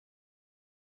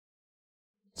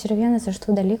Čia yra vienas iš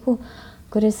tų dalykų,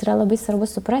 kuris yra labai svarbu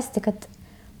suprasti, kad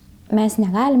mes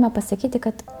negalime pasakyti,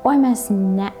 kad mes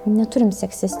neturim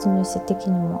seksistinių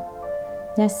įsitikinimų.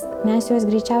 Nes mes juos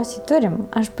greičiausiai turim.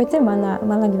 Aš pati,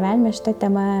 mano gyvenime šita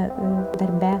tema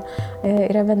darbe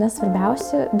yra viena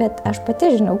svarbiausių, bet aš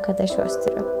pati žinau, kad aš juos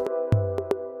turiu.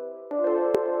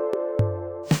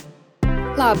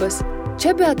 Labas,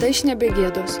 čia Beata iš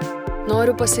Nebegėdos.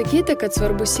 Noriu pasakyti, kad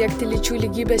svarbu siekti lyčių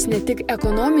lygybės ne tik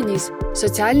ekonominiais,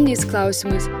 socialiniais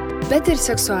klausimais, bet ir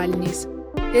seksualiniais.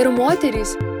 Ir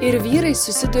moterys, ir vyrai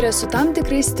susiduria su tam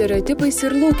tikrais stereotipais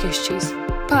ir lūkesčiais.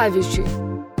 Pavyzdžiui,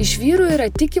 iš vyrų yra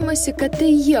tikimasi, kad tai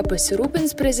jie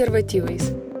pasirūpins prezervatyvais.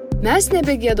 Mes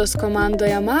Nebegėdos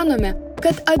komandoje manome,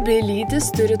 kad abi lytis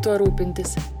turi tuo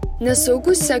rūpintis. Nes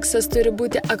saugus seksas turi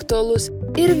būti aktualus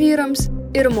ir vyrams,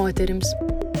 ir moterims.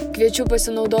 Kviečiu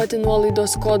pasinaudoti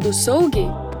nuolaidos kodu saugiai,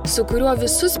 su kuriuo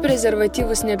visus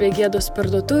prezervatyvus Nebegėdos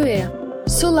parduotuvėje,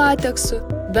 su lateksu,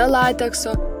 be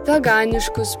latekso,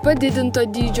 veganiškus, padidinto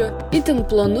dydžio, itin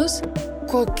plonus,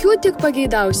 kokių tik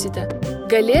pageidausite,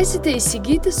 galėsite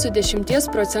įsigyti su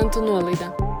 10% nuolaida.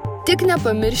 Tik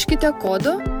nepamirškite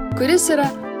kodo, kuris yra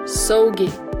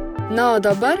saugiai. Na, o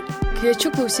dabar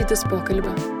kviečiu klausytis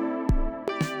pokalbio.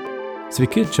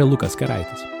 Sveiki, čia Lukas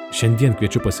Keraitis. Šiandien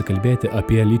kviečiu pasikalbėti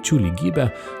apie lyčių lygybę,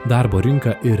 darbo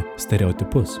rinką ir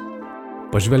stereotipus.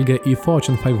 Pažvelgę į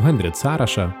Fortune 500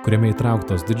 sąrašą, kuriame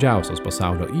įtrauktos didžiausios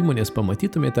pasaulio įmonės,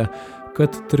 pamatytumėte,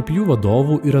 kad tarp jų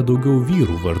vadovų yra daugiau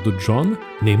vyrų vardu John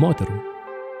nei moterų.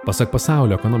 Pasak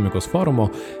Pasaulio ekonomikos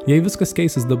forumo, jei viskas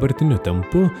keisis dabartiniu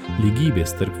tempu,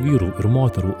 lygybės tarp vyrų ir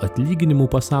moterų atlyginimų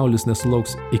pasaulis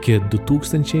nesulauks iki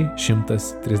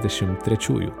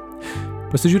 2133.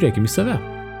 Pasižiūrėkime į save.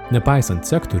 Nepaisant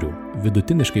sektorių,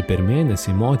 vidutiniškai per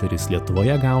mėnesį moterys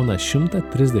Lietuvoje gauna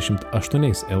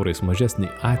 138 eurais mažesnį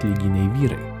atlygį nei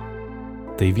vyrai.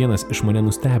 Tai vienas iš mane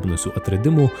nustebinusių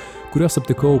atradimų, kuriuos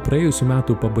aptikau praėjusių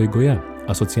metų pabaigoje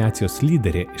asociacijos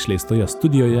lyderė išleistoje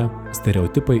studijoje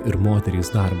Stereotipai ir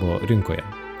moterys darbo rinkoje.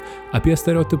 Apie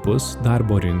stereotipus,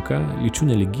 darbo rinką,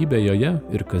 lyčių nelygybę joje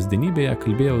ir kasdienybėje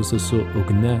kalbėjausi su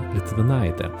Ugne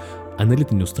Litvinaite,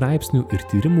 analitinių straipsnių ir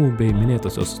tyrimų bei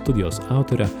minėtosios studijos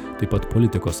autorė, taip pat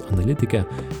politikos analitikė.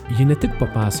 Ji ne tik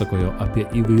papasakojo apie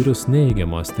įvairius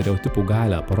neigiamą stereotipų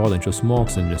galią parodančius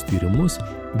mokslinius tyrimus,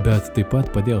 bet taip pat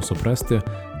padėjo suprasti,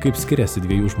 kaip skiriasi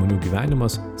dviejų žmonių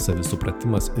gyvenimas,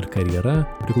 savisupratimas ir karjera,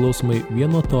 priklausomai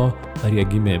vien nuo to, ar jie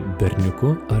gimė berniuku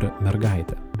ar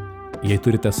mergaitė. Jei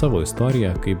turite savo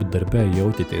istoriją, kaip darbe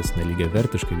jautėtės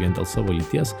nelygiavertiškai vien dėl savo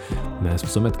lyties, mes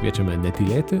visuomet kviečiame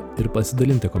netylėti ir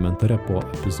pasidalinti komentare po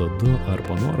epizodu ar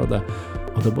po nuorodą,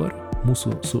 o dabar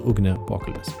mūsų su Ugne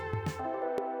pokalbis.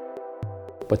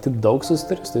 Pati daug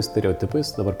susiduri su tais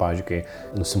stereotipais, dabar, pavyzdžiui,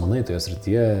 kai nusimanai toje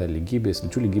srityje lygybės,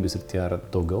 lyčių lygybės srityje, ar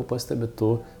daugiau pastebi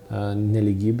tų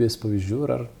nelygybės pavyzdžių,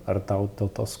 ar tau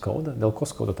dėl to skauda? Dėl ko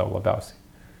skauda tau labiausiai?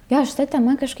 Jo, šita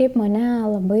tema kažkaip mane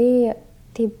labai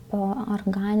taip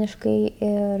organiškai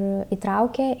ir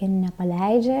įtraukia ir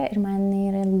nepaleidžia ir man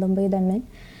yra labai įdomi.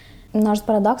 Nors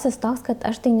paradoksas toks, kad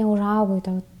aš tai neužaugau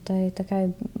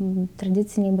tokioj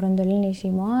tradiciniai branduoliniai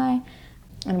šeimoje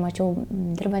ir mačiau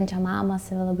dirbančią mamą,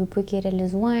 save labai puikiai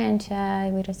realizuojančią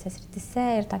įvairiose srityse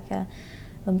ir tokią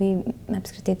labai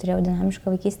apskritai turėjau dinamišką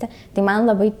vaikystę. Tai man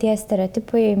labai tie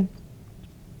stereotipai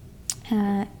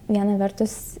viena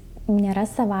vertus nėra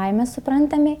savaime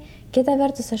suprantami, kita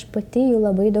vertus aš pati jų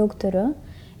labai daug turiu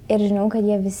ir žinau, kad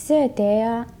jie visi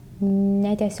atėjo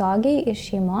netiesiogiai iš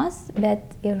šeimos, bet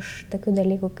iš tokių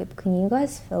dalykų kaip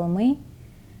knygos, filmai,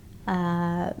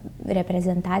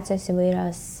 reprezentacijos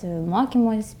įvairios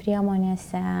mokymosi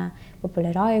priemonėse,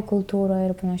 populiarioji kultūroje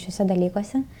ir panašiuose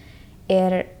dalykuose.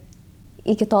 Ir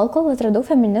iki tol, kol atradau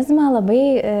feminizmą, labai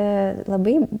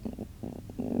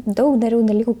daug dariau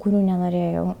dalykų, kurių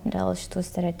nenorėjau dėl šitų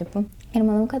stereotipų. Ir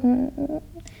manau, kad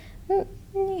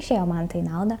neišėjo man tai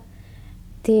naudą.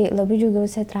 Tai labai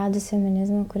džiaugiausi atradus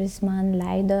feminizmą, kuris man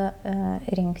leido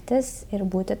rinktis ir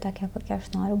būti tokia, kokia aš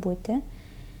noriu būti.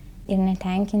 Ir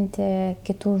netenkinti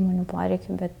kitų žmonių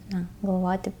poreikių, bet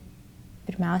galvoti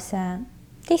pirmiausia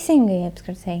teisingai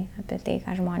apskritai apie tai,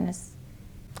 ką žmonės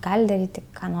gali daryti,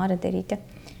 ką nori daryti.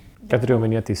 Ką turiu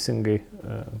omenyje teisingai?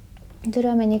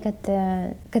 Turiu omeny, kad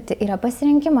yra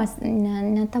pasirinkimas,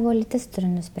 ne tavo lytis turi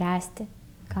nuspręsti,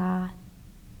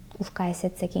 už ką esi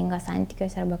atsakingas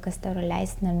santykiuose, arba kas tau yra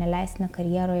leistina ar neleistina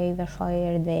karjeroje, viešoje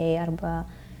erdvėje, arba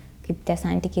kaip tie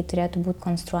santykiai turėtų būti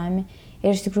konstruojami. Ir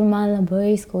iš tikrųjų man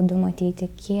labai skaudu matyti,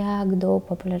 kiek daug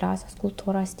populiariosios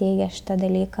kultūros teigia šitą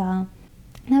dalyką,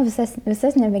 Na,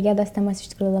 visas nebegėdos temas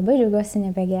iš tikrųjų labai džiaugiuosi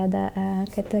nebegėda,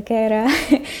 kad tokia yra.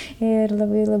 Ir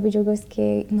labai džiaugiuosi, kai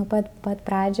nuo pat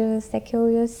pradžių sekiau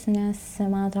jūs, nes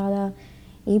man atrodo,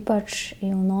 ypač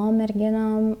jaunom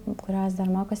merginom, kurios dar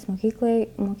mokosi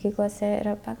mokyklose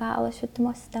yra be galo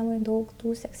švietimo sistemai daug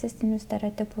tų seksistinių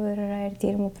stereotipų ir yra ir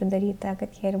tyrimų pridaryta,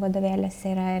 kad jie ir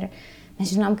vadovėliuose yra ir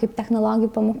mes žinom, kaip technologijų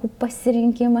pamokų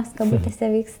pasirinkimas kabutėse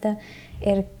vyksta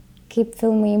ir kaip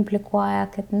filmai implikuoja,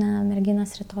 kad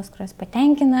merginos yra tos, kurios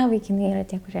patenkina, vaikinai yra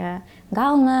tie, kurie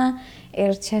gauna.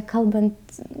 Ir čia kalbant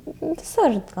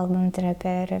visur, kalbant ir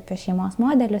apie šeimos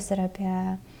modelius, ir apie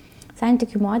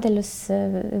santykių modelius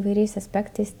įvairiais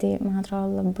aspektais, tai man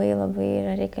atrodo labai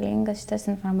yra reikalingas šitas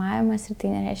informavimas ir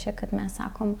tai nereiškia, kad mes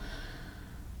sakom,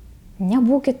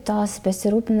 nebūkit tos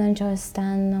besirūpinančios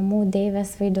ten namų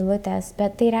deivės vaidilutės,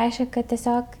 bet tai reiškia, kad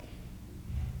tiesiog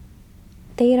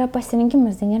tai yra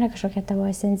pasirinkimas, tai nėra kažkokia tavo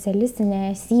esencialistinė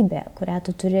esybė, kurią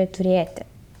tu turi turėti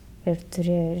ir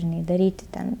turi, daryti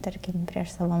ten, tarkim,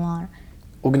 prieš savo norą.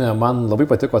 Ugne, man labai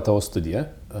patiko tavo studija,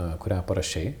 kurią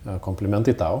parašei,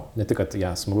 komplimentai tau, ne tik, kad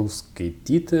ją smagu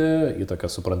skaityti, ji tokia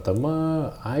suprantama,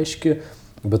 aiški,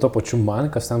 bet to pačiu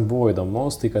man, kas ten buvo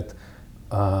įdomus, tai kad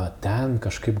ten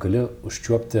kažkaip gali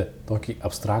užčiuopti tokį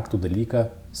abstraktų dalyką,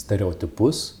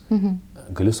 stereotipus,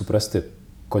 gali suprasti,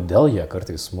 kodėl jie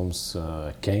kartais mums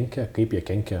kenkia, kaip jie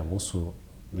kenkia mūsų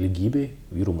lygybei,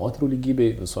 vyrų moterų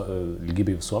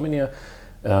lygybei visuomenėje.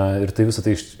 Ir tai visą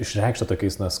tai išreikšta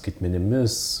tokiais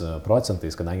skaitmenimis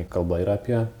procentais, kadangi kalba yra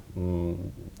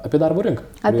apie darbo rinką.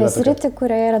 Apie sritį,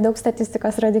 kurioje yra daug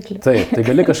statistikos rodiklių. Taip, tai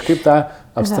gali kažkaip tą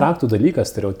abstraktų dalyką,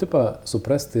 stereotipą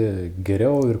suprasti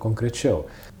geriau ir konkrečiau.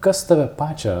 Kas tave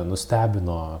pačią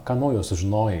nustebino, ką naujo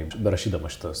sužinojai, berašydama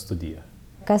šitą studiją?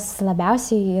 Kas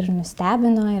labiausiai ir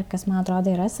nustebino ir kas, man atrodo,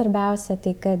 yra svarbiausia,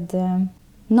 tai kad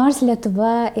nors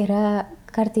Lietuva yra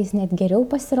kartais net geriau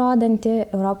pasirodanti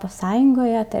Europos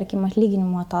Sąjungoje, tarkim,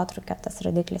 atlyginimo atotrūkio tas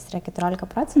rodiklis yra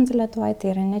 14% Lietuvoje,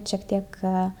 tai yra net šiek tiek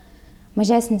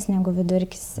mažesnis negu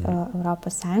vidurkis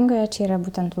Europos Sąjungoje, čia yra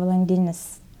būtent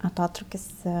valandinis atotrūkis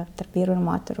tarp vyrų ir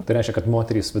moterų. Tai reiškia, kad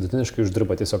moterys vidutiniškai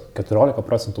uždirba tiesiog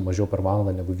 14% mažiau per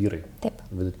valandą negu vyrai. Taip.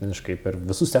 Vidutiniškai per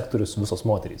visus sektorius visos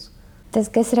moterys. Tas,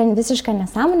 kas yra visiška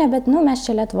nesąmonė, bet mes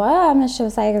čia Lietuvoje, mes čia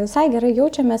visai gerai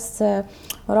jaučiamės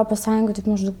Europos Sąjungoje, taip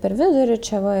maždaug per vidurį,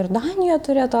 čia ir Danija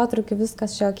turi atotrūkį,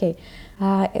 viskas čia okei.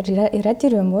 Ir yra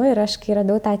tyrimų ir aš, kai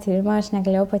radau tą tyrimą, aš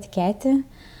negalėjau patikėti,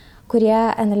 kurie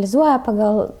analizuoja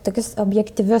pagal tokius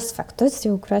objektyvius faktus,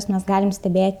 kuriuos mes galim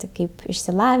stebėti, kaip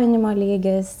išsilavinimo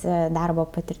lygis, darbo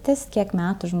patirtis, kiek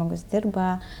metų žmogus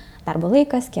dirba, darbo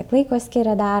laikas, kiek laiko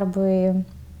skiria darbui,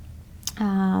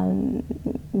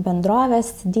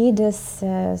 bendrovės, dydis,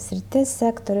 sritis,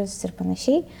 sektorius ir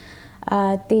panašiai.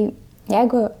 Tai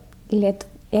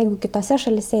jeigu kitose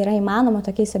šalise yra įmanoma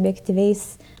tokiais objektyviais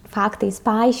faktais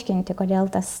paaiškinti,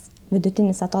 kodėl tas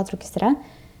vidutinis atotrūkis yra,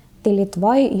 tai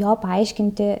Lietuvoje jo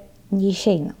paaiškinti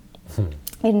neišeina.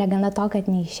 Ir negana to, kad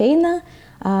neišeina,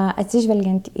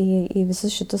 atsižvelgiant į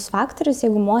visus šitus faktorius,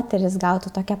 jeigu moteris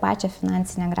gautų tokią pačią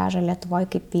finansinę grąžą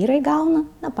Lietuvoje, kaip vyrai gauna,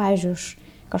 pavyzdžiui, už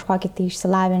kažkokį tai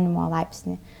išsilavinimo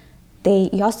laipsnį, tai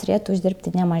jos turėtų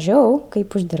uždirbti ne mažiau,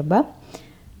 kaip uždirba,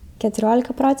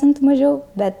 14% mažiau,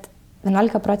 bet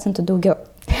 11% daugiau.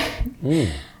 Tai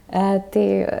tai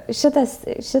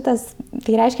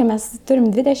reiškia, mes turim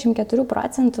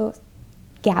 24%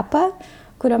 gapą,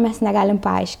 kurio mes negalim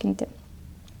paaiškinti.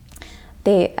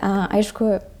 Tai aišku,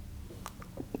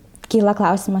 kyla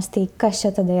klausimas, tai kas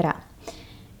čia tada yra?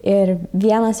 Ir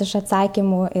vienas iš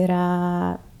atsakymų yra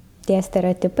tie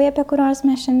stereotipai, apie kuriuos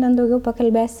mes šiandien daugiau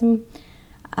pakalbėsim,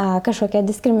 kažkokia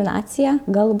diskriminacija,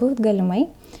 galbūt, galimai,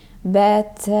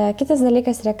 bet kitas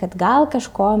dalykas yra, kad gal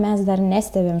kažko mes dar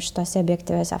nestebim šitose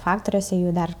objektyviuose faktoriuose, jų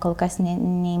dar kol kas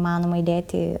neįmanoma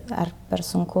įdėti, ar per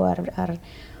sunku, ar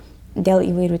dėl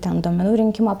įvairių ten duomenų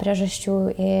rinkimo priežasčių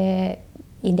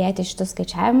įdėti šitus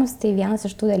skaičiavimus, tai vienas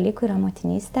iš tų dalykų yra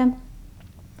motinystė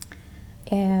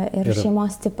ir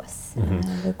šeimos tipas,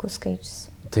 vaikų skaičius.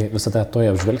 Tai visą tą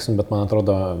apžvelgsim, bet man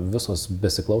atrodo visos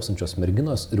besiklausančios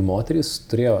merginos ir moterys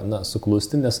turėjo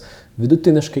suklusti, nes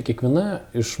vidutiniškai kiekviena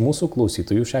iš mūsų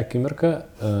klausytojų šią akimirką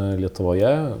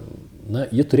Lietuvoje,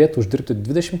 ji turėtų uždirbti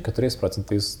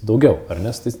 24% daugiau, ar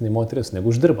ne, statistiniai moteris,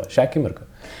 negu uždirba šią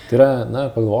akimirką. Tai yra,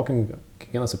 pagalvokim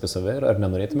kiekvienas apie save ir ar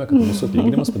nenorėtume, kad mūsų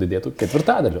atlyginimas padidėtų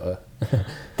 4/4.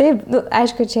 Taip,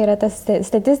 aišku, čia yra tas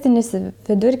statistinis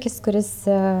vidurkis,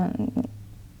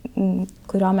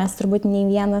 kurio mes turbūt nei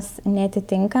vienas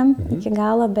netitinkam iki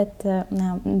galo, bet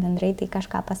bendrai tai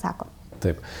kažką pasako.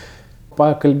 Taip.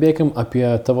 Pakalbėkim apie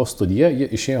tavo studiją. Ji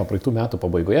išėjo praeitų metų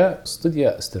pabaigoje.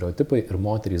 Studija stereotipai ir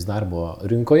moterys darbo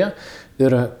rinkoje.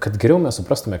 Ir kad geriau mes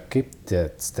suprastume, kaip tie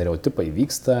stereotipai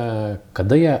vyksta,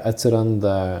 kada jie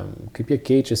atsiranda, kaip jie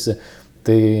keičiasi,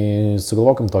 tai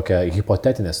sugalvokim tokią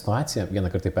hipotetinę situaciją.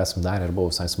 Vieną kartą taip esam darę ir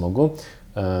buvo visai smagu.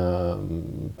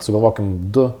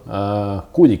 Sugalvokim 2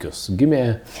 kūdikius. Gimė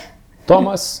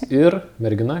Tomas ir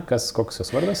mergina. Koks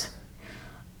jos vardas?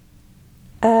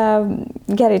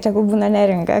 Gerai, čia gal būna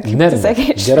Neringa. Neringa.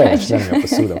 Gerai, aš Neringa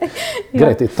pasiūliau.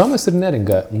 Gerai, tai Tomas ir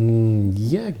Neringa,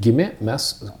 jie gimė, mes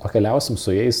pakeliausim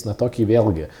su jais, tokį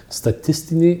vėlgi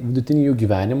statistinį vidutinį jų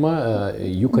gyvenimą,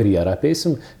 jų karjerą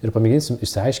apeisim ir pamėginsim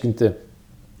išsiaiškinti,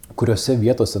 kuriuose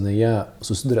vietose jie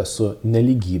susiduria su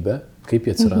nelygybė, kaip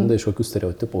jie atsiranda, iš kokių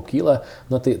stereotipų kyla.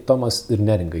 Tai Tomas ir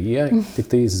Neringa, jie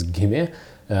tik tais gimė,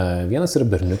 vienas yra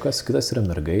berniukas, kitas yra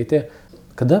mergaitė.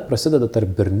 Kada prasideda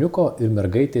tarp berniuko ir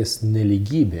mergaitės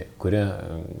nelygybė, kuri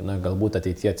galbūt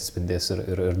ateityje atsispindės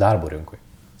ir darbo rinkoje?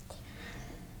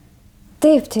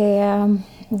 Taip, tai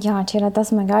jo, čia yra ta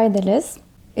smagioji dalis.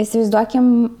 Įsivaizduokim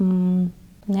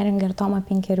Neringą ir Tomą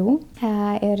 5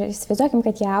 ir įsivaizduokim,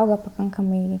 kad jie auga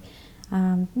pakankamai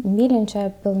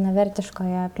mylinčioje,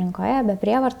 pilnavertiškoje aplinkoje, be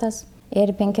prievartos.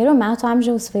 Ir 5 metų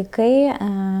amžiaus vaikai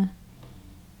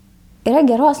yra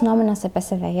geros nuomonės apie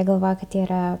save. Jie galvoja, kad jie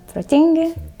yra protingi,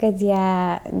 kad jie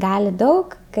gali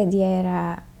daug, kad jie yra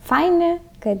faini,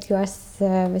 kad juos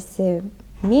visi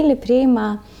myli,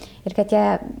 priima ir kad jie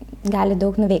gali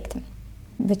daug nuveikti.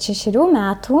 Bet 6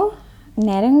 metų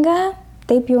Neringa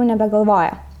taip jau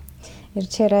nebegalvoja. Ir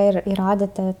čia yra ir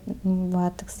įrodyta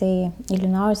toksai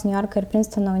Illinois, New Yorko ir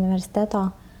Princetono universiteto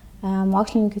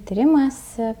mokslininkų tyrimas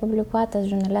publikuotas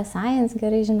žurnale Science,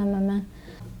 gerai žinomame,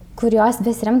 kurios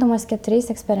besiremdamos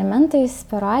 4 eksperimentais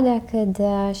parodė, kad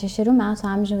 6 metų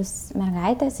amžiaus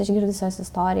mergaitės, išgirdusios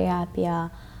istoriją apie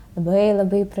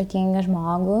labai protingą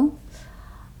žmogų,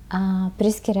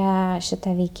 priskiria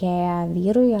šitą veikėją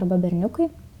vyrui arba berniukui,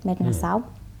 bet ne savo,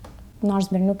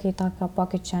 nors berniukai tokio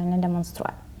pokyčio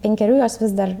nedemonstruoja. 5 jos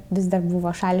vis dar buvo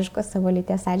šališkos savo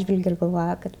lyties atžvilgiu ir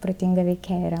galvoja, kad protinga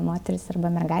veikėja yra moteris arba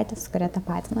mergaitė, su kuria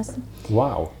tapatinosi.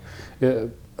 Wow.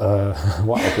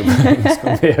 Wow, kaip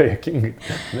skambėjo juokingai,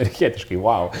 amerikietiškai,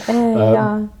 wow.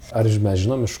 Ar mes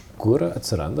žinom, iš kur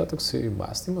atsiranda toksai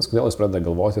mąstymas, kodėl jis pradeda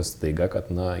galvoti staiga,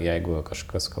 kad jeigu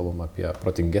kažkas kalbam apie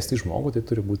protingesnį žmogų, tai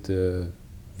turi būti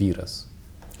vyras?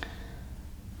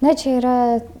 Čia yra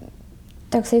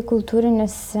toksai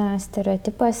kultūrinis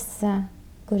stereotipas,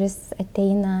 kuris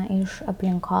ateina iš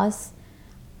aplinkos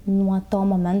nuo to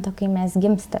momento, kai mes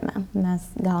gimstame. Mes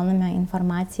gauname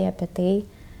informaciją apie tai,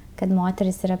 kad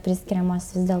moteris yra priskiriamos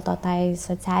vis dėlto tai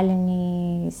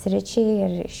socialiniai sričiai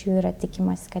ir iš jų yra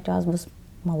tikimasi, kad jos bus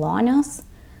malonios,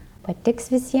 patiks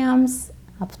visiems,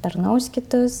 aptarnaus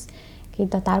kitus. Kai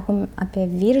tuo tarpu apie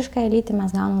vyrišką lytį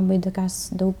mes gauname labai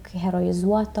daug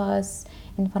heroizuotos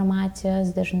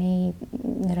informacijos, dažnai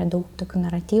yra daug tokių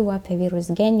naratyvų apie vyrus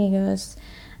genijus,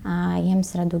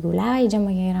 jiems yra daugiau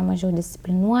leidžiama, jie yra mažiau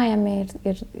disciplinuojami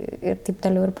ir taip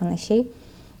toliau ir panašiai.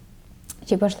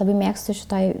 Šiaip aš labai mėgstu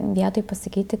šitoj vietoj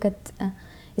pasakyti, kad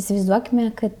įsivaizduokime,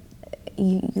 kad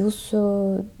jūsų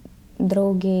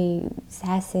draugiai,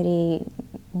 seseriai,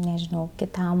 nežinau,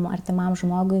 kitam artimam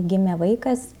žmogui gimė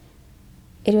vaikas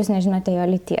ir jūs nežinote jo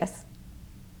lyties.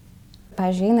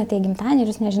 Pavyzdžiui, einate į gimtadienį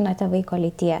ir jūs nežinote vaiko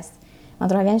lyties. Man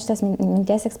atrodo, vien šitas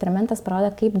minties eksperimentas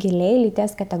parodo, kaip giliai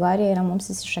lyties kategorija yra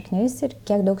mums įsišaknijusi ir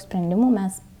kiek daug sprendimų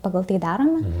mes pagal tai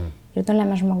darome ir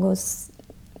nulėmė žmogaus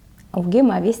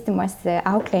augimą, vystymąsi,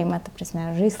 auklėjimą, ta prasme,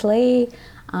 žaislai,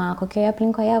 kokioje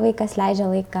aplinkoje vaikas leidžia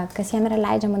laiką, kas jam yra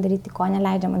leidžiama daryti, ko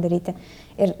neleidžiama daryti.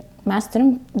 Ir mes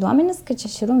turim duomenis, kad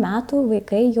 6 metų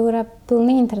vaikai jau yra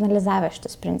pilnai internalizavę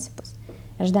šitus principus.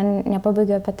 Aš dar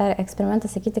nepabaigiau apie tą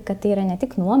eksperimentą sakyti, kad tai yra ne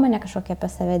tik nuomonė kažkokia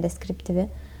apie save deskriptyvi,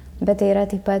 bet tai yra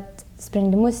taip pat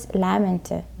sprendimus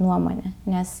lemianti nuomonė,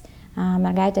 nes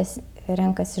mergaitės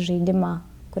renkasi žaidimą,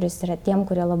 kuris yra tiem,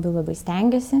 kurie labai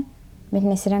stengiasi, bet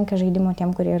nesirenka žaidimo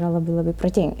tiem, kurie yra labai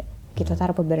protingi. Kai tuo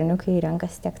tarpu berniukai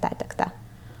renkasi tiek tą.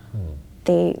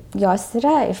 Tai jos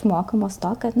yra išmokamos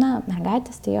to, kad,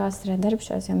 mergaitės, tai jos yra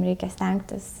darbščios, jom reikia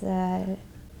stengtis.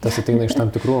 Tas ateina iš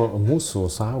tam tikrų mūsų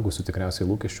suaugusių tikriausiai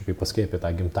lūkesčių, kai pasakė apie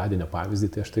tą gimtadienio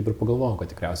pavyzdį, tai aš taip ir pagalvojau, kad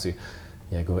tikriausiai,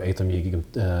 jeigu eitum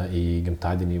į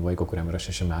gimtadienį vaiko, kuriam yra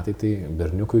 6 metai, tai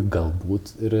berniukui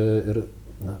galbūt ir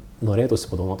norėtųsi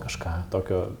padovanoti kažką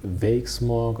tokio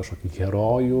veiksmo, kažkokį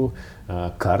herojų,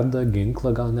 kardą,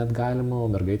 ginklą gal net galima, o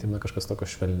mergaitėm kažkas tokio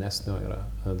švelnesnio yra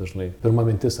dažnai pirma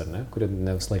mintis, ar ne, kuri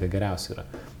ne visą laiką geriausia yra.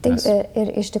 Taip,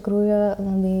 ir iš tikrųjų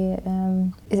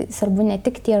labai svarbu ne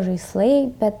tik tie žaislai,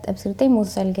 bet apskritai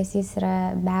mūsų elgesys yra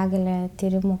begalė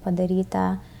tyrimų padaryta,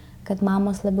 kad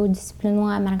mamos labiau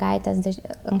disciplinuoja mergaitės,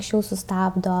 anksčiau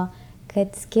sustabdo,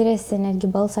 kad skiriasi netgi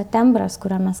balso tembras,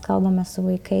 kuriuo mes kalbame su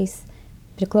vaikais,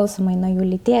 priklausomai nuo jų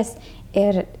lyties.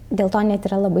 Ir dėl to net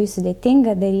yra labai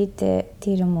sudėtinga daryti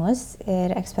tyrimus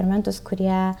ir eksperimentus,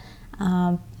 kurie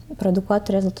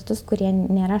produkuotų rezultatus, kurie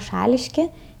nėra šališki,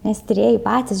 nes tyrėjai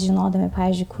patys žinodami,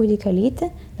 pavyzdžiui, kūdikio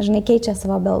lytį, dažnai keičia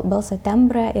savo balso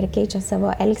tembrą ir keičia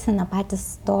savo elgseną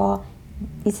patys to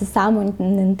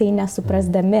įsisąmonintai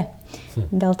nesuprasdami.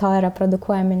 Dėl to yra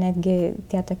produkuojami netgi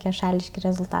tie tokie šališki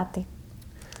rezultatai.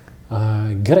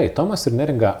 Gerai, Tomas ir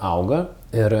Neringa auga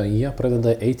ir jie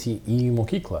pradeda eiti į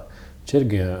mokyklą. Čia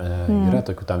irgi yra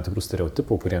tokių tam tikrų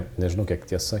stereotipų, kurie nežinau, kiek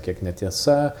tiesa, kiek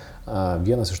netiesa.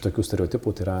 Vienas iš tokių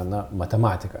stereotipų tai yra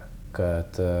matematika,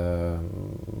 kad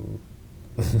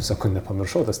Sakau,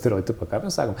 nepamiršau tą stereotipą, ką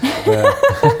mes sakom.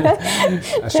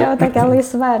 Čia jau tokia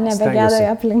laisva,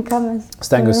 nebegėdoja aplinka.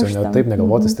 Stengiuosi jau taip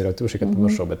negalvoti stereotipiškai, kad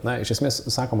pamiršau, bet iš esmės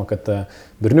sakoma, kad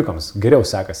berniukams geriau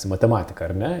sekasi matematika,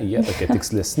 ar ne? Jie tokie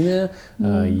tikslesni,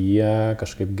 jie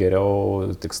kažkaip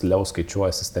geriau, tiksliau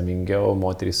skaičiuoja, sistemingiau,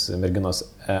 moterys, merginos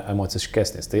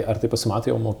emociškesnės. Tai ar tai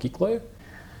pasimato jau mokykloje?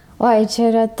 Oi, čia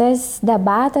yra tas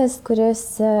debatas, kuris,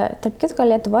 tarp kitko,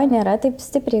 Lietuvoje nėra taip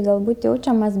stipriai galbūt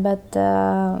jaučiamas, bet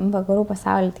vakarų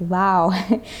pasaulyje tai wow.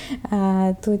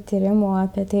 Tų tyrimų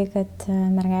apie tai, kad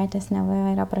mergaitės neva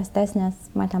yra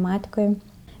prastesnės matematikoje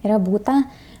yra būta,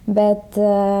 bet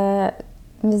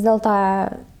vis dėlto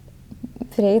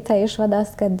prieita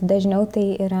išvadas, kad dažniau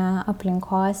tai yra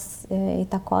aplinkos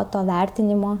įtakoto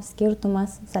vertinimo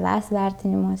skirtumas, savęs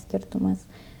vertinimo skirtumas,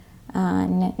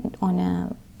 o ne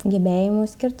gebėjimų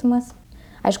skirtumas.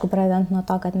 Aišku, pradedant nuo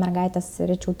to, kad mergaitės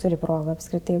rečiau turi progą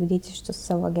apskritai ugdyti šitus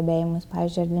savo gebėjimus,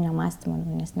 pavyzdžiui, erdvinio mąstymo,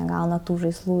 nes negauna tų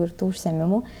žaislų ir tų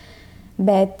užsiėmimų.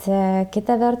 Bet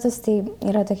kita vertus, tai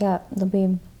yra tokia labai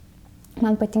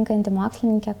man patinkanti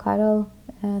mokslininkė, Carol,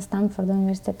 Stanfordo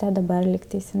universitete dabar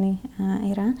lygtais jinai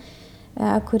yra,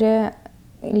 kuri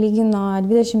lygino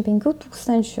 25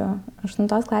 000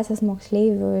 8 klasės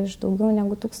moksleivių iš daugiau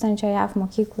negu 1000 JAV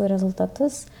mokyklų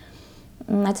rezultatus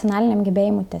nacionaliniam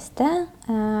gebėjimų teste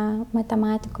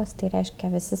matematikos, tai reiškia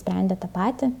visi sprendė tą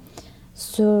patį,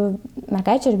 su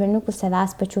mergaičių ir berniukų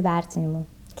savęs pačių vertinimu.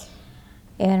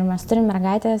 Ir mes turime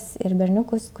mergaitės ir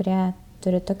berniukus, kurie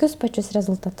turi tokius pačius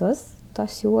rezultatus,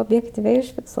 tos jų objektyviai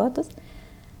užfiksuotus,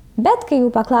 bet kai jų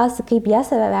paklausi, kaip jie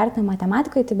save vertina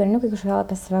matematikoje, tai berniukai kažkodėl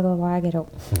apie save galvoja geriau.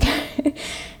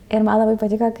 Ir man labai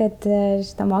patiko, kad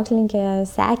šitą mokslininkė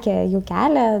sekė jų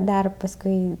kelią dar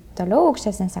paskui toliau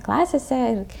aukštesnėse klasėse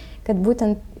ir kad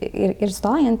būtent ir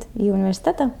stojant į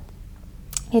universitetą.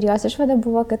 Ir jos išvada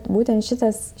buvo, kad būtent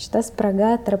šita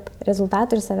spraga tarp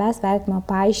rezultatų ir savęs vertinimo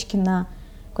paaiškina,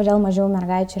 kodėl mažiau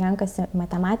mergaičių renkasi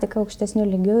matematiką aukštesnių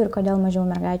lygių ir kodėl mažiau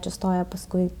mergaičių stoja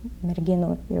paskui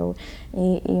merginų jau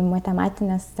į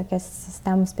matematinės tokias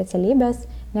sistemų specialybės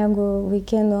negu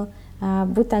vaikinų.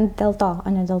 Būtent dėl to, o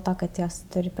ne dėl to, kad jos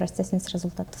turi prastesnius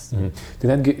rezultatus. Tai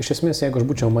netgi iš esmės, jeigu aš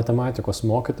būčiau matematikos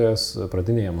mokytojas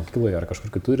pradinėje mokykloje ar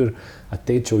kažkur kitur ir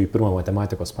ateičiau į pirmą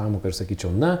matematikos pamoką ir sakyčiau,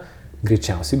 na,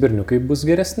 greičiausiai berniukai bus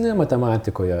geresni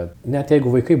matematikoje. Net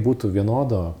jeigu vaikai būtų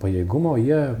vienodo pajėgumo,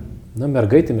 jie,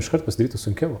 mergaitėm iškart pasidarytų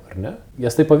sunkiau, ar ne?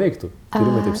 Jas tai paveiktų,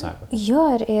 tyrimai taip sako. Jo,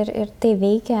 ir tai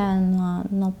veikia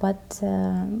nuo pat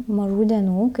mažų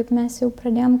dienų, kaip mes jau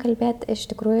pradėjom kalbėti. Iš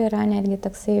tikrųjų yra netgi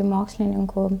toksai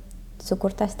mokslininkų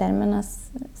sukurtas terminas,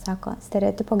 sako,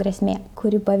 stereotipo grėsmė,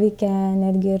 kuri paveikia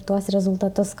netgi ir tuos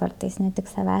rezultatus kartais, ne tik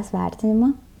savęs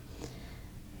vertinimą.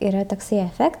 Yra toksai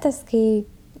efektas, kai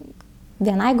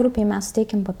vienai grupiai mes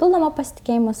suteikim papildomą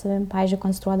pasitikėjimą savim, pavyzdžiui,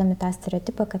 konstruodami tą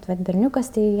stereotipą, kad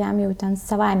berniukas, tai jam jau ten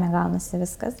savaime gaunasi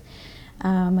viskas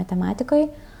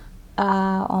matematikoje,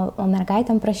 o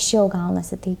mergaitėm prasčiau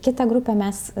gaunasi. Tai kitą grupę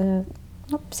mes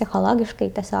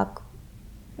psichologiškai tiesiog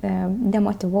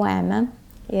demotyvuojame,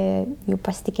 jų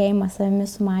pasitikėjimą savimi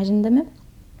sumažindami.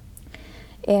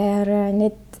 Ir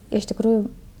net iš tikrųjų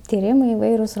tyrimai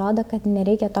įvairūs rodo, kad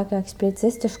nereikia tokio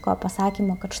eksplicistiško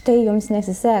pasakymo, kad štai jums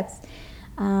nesiseks.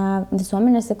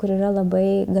 Visuomenėse, kur yra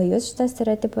labai gajus šitas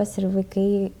stereotipas ir vaikai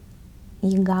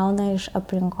jį gauna iš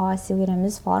aplinkos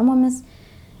įvairiamis formomis,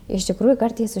 iš tikrųjų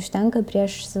kartais užtenka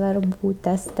prieš svarbų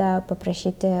testą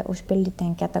paprašyti užpildyti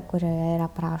anketą, kurioje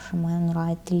yra prašoma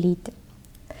nurodyti lytį.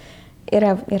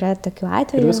 Yra tokių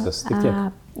atvejų. Ir viskas, tik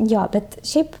tiek. Jo, bet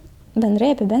šiaip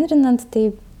bendrai apibendrinant,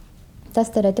 tai ta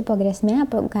stereotipo grėsmė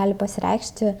gali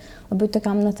pasireikšti labai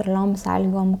tokiam natūraliom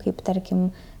sąlygom, kaip tarkim,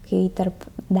 kai tarp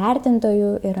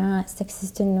vertintojų yra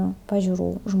seksistinių pažiūrų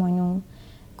žmonių,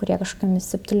 kurie kažkokiamis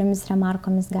subtiliomis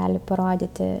remarkomis gali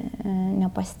parodyti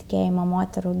nepasitikėjimą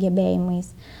moterų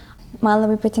gebėjimais. Man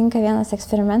labai patinka vienas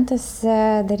eksperimentas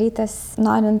darytas,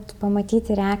 norint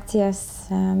pamatyti reakcijas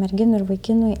merginų ir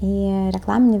vaikinų į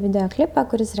reklaminį videoklipą,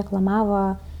 kuris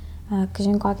reklamavo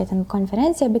kažin kokią ten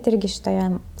konferenciją, bet irgi šitoje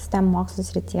STEM mokslų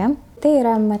srityje. Tai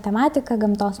yra matematika,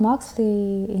 gamtos mokslai,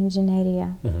 inžinerija,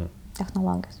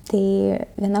 technologijos. Tai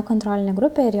viena kontrolinė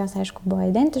grupė ir jos, aišku, buvo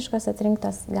identiškos,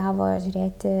 atrinktos, gavo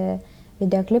žiūrėti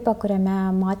videoklipą, kuriame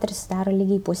moteris sudaro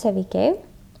lygiai pusę veikėjų,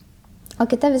 o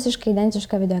kita visiškai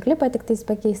identiška videoklipą, tik tais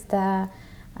pakeista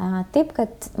taip,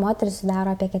 kad moteris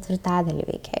sudaro apie 1/4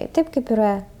 veikėjų. Taip kaip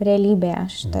yra realybėje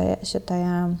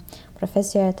šitoje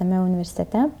profesijoje, tame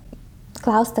universitete.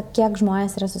 Klausta, kiek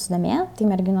žmonės yra susidomėję, tai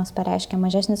merginos pareiškė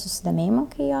mažesnį susidomėjimą,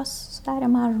 kai jos sudarė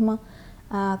mažumą,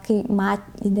 kai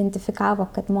identifikavo,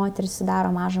 kad moteris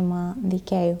sudaro mažumą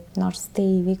veikėjų, nors tai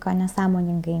vyko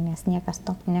nesąmoningai, nes niekas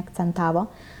to neakcentavo.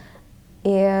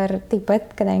 Ir taip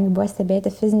pat, kadangi buvo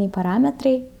stebėti fiziniai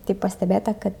parametrai, tai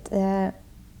pastebėta, kad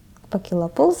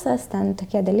pakilo pulsas, ten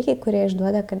tokie dalykai, kurie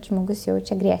išduoda, kad žmogus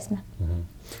jaučia grėsmę.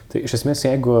 Tai iš esmės,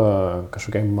 jeigu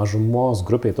kažkokiai mažumos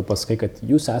grupiai tu pasakai, kad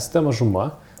jūs esate mažuma,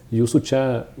 jūsų čia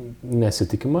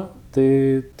nesitikima,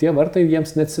 tai tie vartai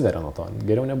jiems neatsiveria nuo to,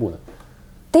 geriau nebūna.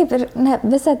 Taip, ir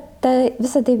visa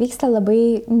tai vyksta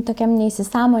labai tokiam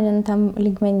neįsisąmonintam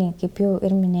lygmenį, kaip jau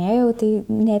ir minėjau, tai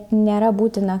net nėra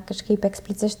būtina kažkaip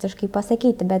eksplicitiškai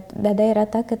pasakyti, bet bėda yra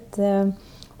ta, kad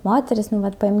moteris,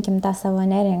 paimkim tą savo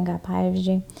neringą,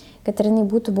 pavyzdžiui, kad ir jinai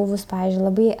būtų buvus, pavyzdžiui,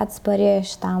 labai atspari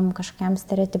šitam kažkokiam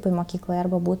stereotipui mokykloje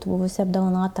arba būtų buvusi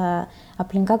apdovanota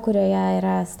aplinka, kurioje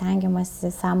yra stengiamasi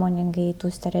sąmoningai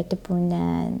tų stereotipų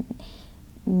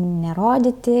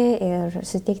nerodyti ir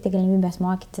suteikti galimybės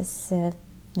mokytis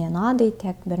vienodai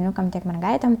tiek berniukam, tiek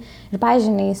mergaitėm. Ir,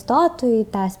 pavyzdžiui, jinai įstotų į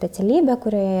tą specialybę,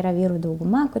 kurioje yra vyrų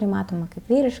dauguma, kuri matoma kaip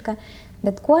vyriška,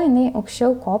 bet kuo jinai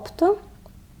aukščiau koptų.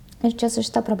 Ir čia su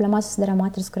šita problema susiduria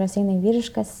moteris, kurios eina į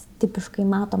vyriškas, tipiškai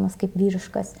matomas kaip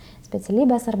vyriškas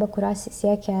specialybės arba kurios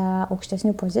siekia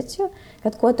aukštesnių pozicijų,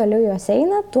 kad kuo toliau jos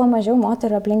eina, tuo mažiau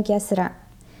moterų aplink jas yra.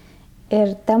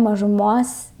 Ir ta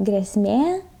mažumos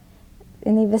grėsmė,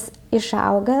 jinai vis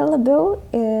išauga labiau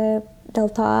ir dėl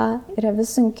to yra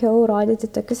vis sunkiau rodyti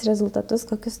tokius rezultatus,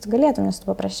 kokius tu galėtum, nes tu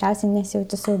paprasčiausiai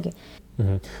nesijauti saugi.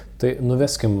 Tai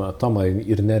nuveskim Tomą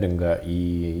ir Neringą į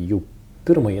jų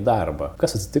pirmąjį darbą.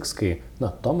 Kas atsitiks, kai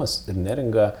Tomas ir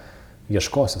Neringa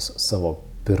ieškosis savo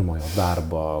pirmojo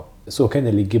darbo, su kokia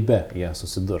nelygybė jie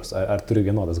susidurs? Ar turi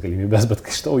vienodas galimybės, bet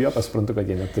kai šitau juoką suprantu, kad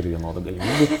jie neturi vienodų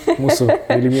galimybių. Mūsų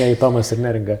mylimieji Tomas ir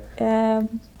Neringa.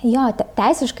 Jo,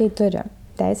 teisiškai turi,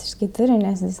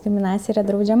 nes diskriminacija yra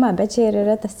draudžiama, bet čia ir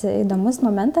yra tas įdomus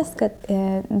momentas, kad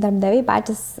darbdaviai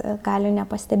patys gali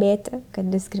nepastebėti,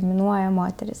 kad diskriminuoja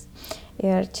moteris.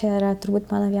 Ir čia yra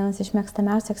turbūt mano vienas iš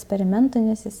mėgstamiausių eksperimentų,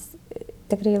 nes jis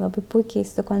tikrai labai puikiai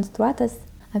sukonstruotas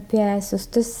apie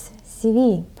siųstus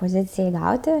CV pozicijai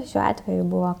gauti. Šiuo atveju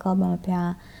buvo kalbama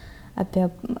apie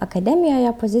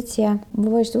akademijoje poziciją.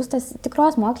 Buvo išsiųstas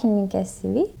tikros mokslininkės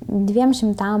CV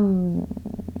 200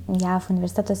 JAV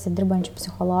universitetuose dirbančių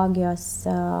psichologijos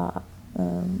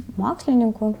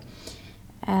mokslininkų,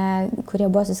 kurie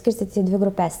buvo suskirstyti į 2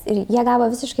 grupės. Ir jie gavo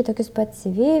visiškai tokius pat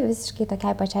CV, visiškai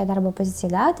tokiai pačiai darbo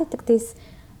pozicijai gauti, tik tais,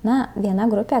 viena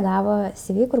grupė gavo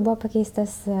CV, kur buvo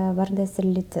pakeistas vardas ir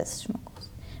lytis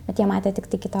žmogus. Bet jie matė tik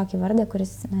tai kitokį vardą,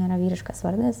 kuris yra vyriškas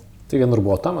vardas. Tai vienur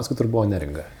buvo Tomas, kitur buvo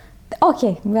Neringa.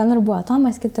 Vienur buvo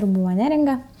Tomas, kitur buvo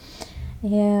Neringa.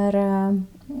 Ir,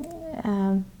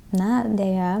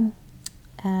 dėja,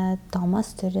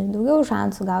 Tomas turi daugiau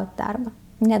šansų gauti darbą.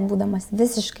 Net būdamas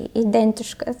visiškai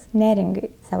identiškas Neringai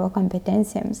savo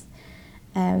kompetencijoms.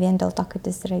 Vien dėl to, kad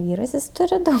jis yra vyras, jis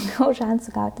turi daugiau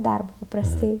šansų gauti darbą.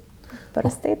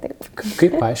 Paprastai taip.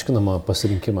 Kaip paaiškinama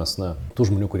pasirinkimas tų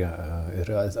žmonių, kurie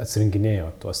atsirinkinėjo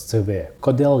tuos CV?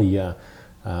 Kodėl jie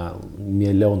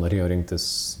mieliau norėjo rinktis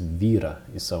vyrą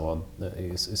į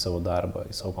savo darbą,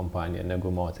 į savo kompaniją,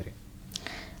 negu moterį?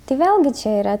 Tai vėlgi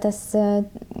čia yra tas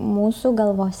mūsų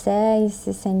galvose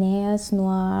įsisenėjęs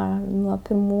nuo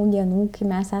pirmų dienų, kai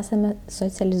mes esame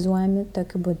socializuojami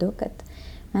tokiu būdu, kad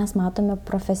mes matome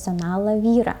profesionalą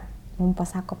vyrą. Mums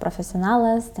pasako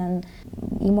profesionalas, ten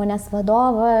įmonės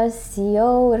vadovas,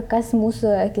 CEO ir kas mūsų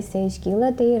akise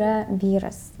iškyla, tai yra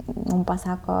vyras. Mums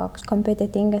pasako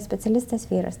kompetitingas specialistas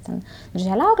vyras, ten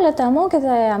darželio auklėtoja,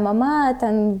 mokytoja, mama,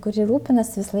 ten, kuri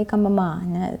rūpinasi visą laiką mama,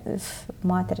 ne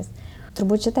moteris.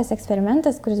 Turbūt šitas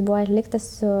eksperimentas, kuris buvo atliktas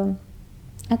su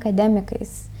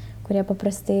akademikais, kurie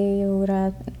paprastai jau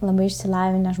yra labai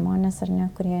išsilavinę žmonės, ar ne,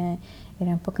 kurie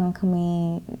yra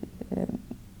pakankamai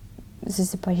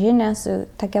susipažinę su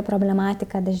tokia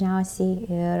problematika dažniausiai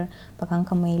ir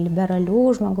pakankamai liberalių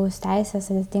žmogaus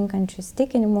teisės atitinkančių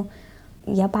įsitikinimų.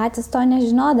 Jie patys to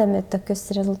nežinodami tokius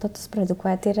rezultatus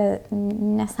produkuoja. Tai yra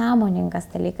nesąmoningas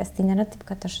dalykas. Tai nėra taip,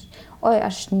 kad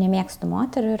aš nemėgstu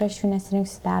moterų ir aš jų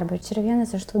nesirinksiu darbą. Ir čia yra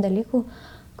vienas iš tų dalykų,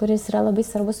 kuris yra labai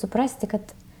svarbu suprasti,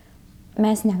 kad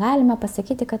mes negalime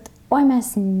pasakyti, kad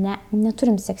mes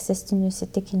neturim seksistinių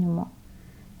įsitikinimų.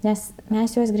 Nes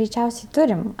mes juos greičiausiai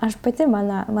turim. Aš pati,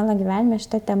 mano gyvenime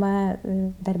šita tema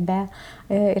darbe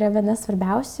yra viena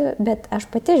svarbiausių, bet aš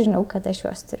pati žinau, kad aš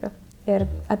juos turiu. Ir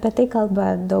apie tai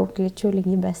kalba daug lyčių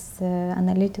lygybės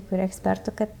analitikų ir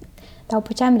ekspertų, kad tau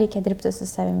pačiam reikia dirbti su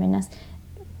savimi, nes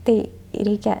tai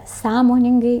reikia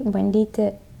sąmoningai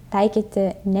bandyti taikyti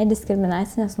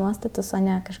nediskriminacinės nuostatas, o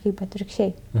ne kažkaip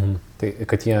atvirkščiai. Tai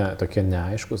kad jie tokie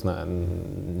neaiškus,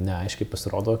 neaiškiai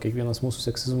pasirodo kiekvienas mūsų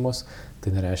seksizmas,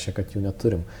 tai nereiškia, kad jų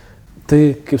neturim. Tai,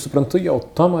 kaip suprantu, jau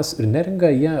Tomas ir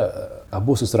Neringa, jie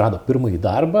abu susirado pirmąjį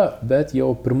darbą, bet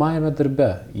jau pirmajame darbe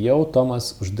jau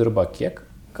Tomas uždirba kiek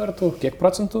kartų, kiek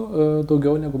procentų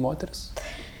daugiau negu moteris?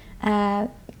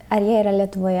 Ar jie yra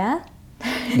Lietuvoje?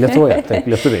 Lietuvoje, taip,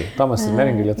 lietuviai. Tomas ir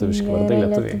Neringa lietuviški vardai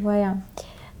lietuviai. Lietuvoje.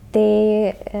 Tai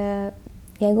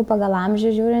jeigu pagal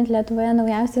amžių žiūrint Lietuvoje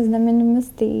naujausiais duomenimis,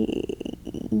 tai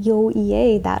jau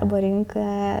įėję į darbo rinką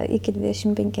iki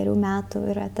 25 metų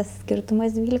yra tas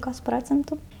skirtumas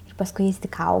 12% ir paskui jis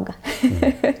tik auga.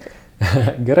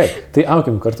 Gerai, tai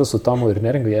aukim kartu su Tomu ir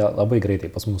Neringa, jie labai greitai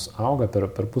pas mus auga,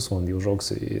 per pusvalandį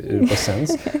užaugs ir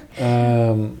pasens.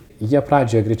 Jie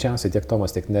pradžioje greičiausiai tiek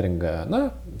Tomas, tiek Neringa,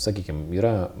 sakykime,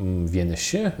 yra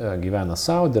vieniši, gyvena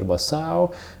savo, dirba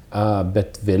savo,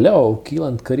 bet vėliau,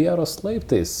 kylant karjeros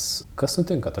laiptais, kas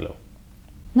nutinka toliau?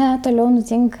 Toliau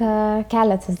nutinka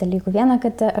keletas dalykų. Viena,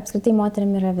 kad apskritai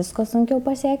moterim yra visko sunkiau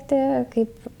pasiekti,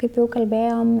 kaip jau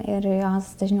kalbėjom, ir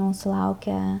jos dažniau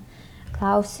sulaukia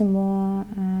klausimų,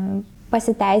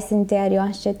 pasiteisinti, ar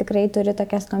jos čia tikrai turi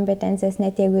tokias kompetencijas,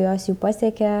 net jeigu jos jų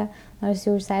pasiekia, nors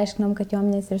jau išsiaiškinom, kad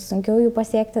joms ir sunkiau jų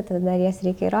pasiekti, tada jas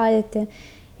reikia įrodyti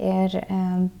ir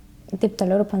taip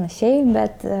toliau ir panašiai,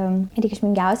 bet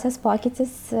reikšmingiausias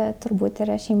pokytis turbūt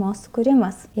yra šeimos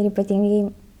sukūrimas. Ir ypatingai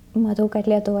matau, kad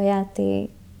Lietuvoje tai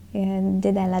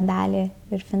didelę dalį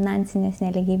ir finansinės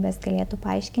nelygybės galėtų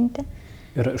paaiškinti.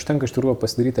 Ir užtenka iš tikrųjų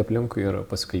pasidaryti aplinkui ir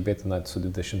pasikalbėti su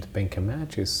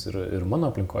 25-mečiais ir mano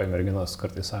aplinkoje merginos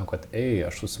kartais sako, kad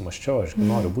aš susimaščiau, aš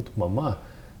noriu būti mama,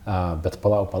 bet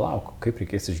palauk, kaip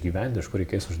reikės išgyventi, iš kur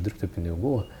reikės uždirbti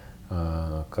pinigų,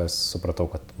 kas supratau,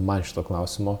 kad man šito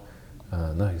klausimo,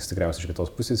 jis tikriausiai iš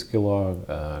kitos pusės kilo,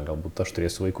 galbūt aš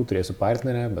turėsiu vaikų, turėsiu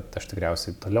partnerę, bet aš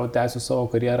tikriausiai toliau tęsiu savo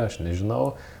karjerą, aš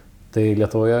nežinau. Tai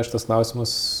Lietuvoje šitas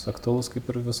klausimas aktualus kaip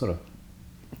ir visur.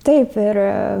 Taip, ir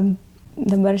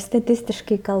dabar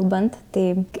statistiškai kalbant,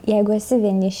 tai jeigu esi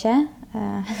vienišė,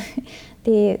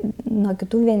 tai nuo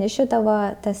kitų vienišių tavo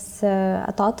tas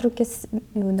atotrūkis,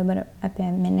 jau dabar apie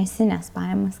mėnesinės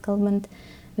pajamas kalbant,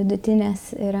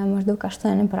 vidutinės yra maždaug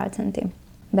 8%.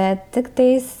 Bet tik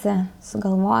tais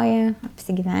sugalvoji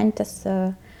apsigyventi su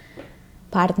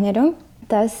partneriu,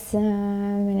 tas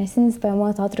mėnesinis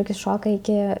pajamų atotrūkis šoka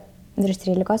iki virš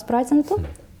 13%.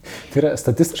 Tai yra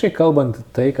statistiškai kalbant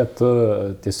tai, kad tu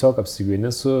tiesiog apsigyveni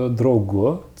su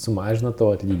draugu, sumažina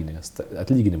tavo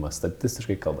atlyginimą,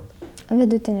 statistiškai kalbant.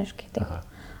 Vidutiniškai, taip.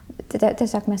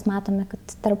 Tiesiog mes matome,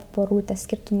 kad tarp porų tas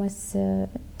skirtumas,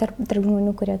 tarp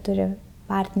žmonių, kurie turi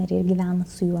partnerį ir gyvena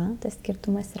su juo, tas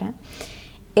skirtumas yra.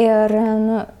 Ir,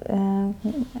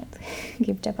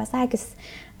 kaip čia pasakius,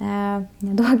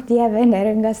 neduok Dieve,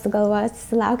 Neringa sugalvos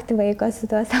susilaukti vaiko su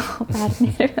tuo savo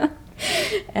partneriu.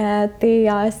 Tai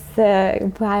jos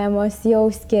pajamos jau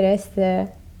skiriasi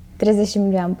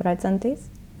 32%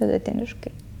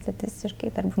 vidutiniškai,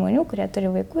 statistiškai tarp žmonių, kurie turi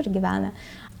vaikų ir gyvena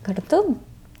kartu.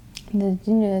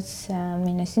 Vidutinis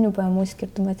mėnesinių pajamų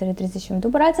skirtumas yra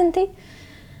 32%.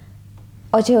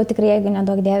 O čia jau tikrai, jeigu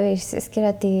neduok Dieve išsiskiria,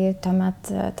 tai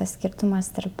tuomet tas skirtumas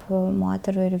tarp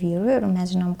moterų ir vyrų, ir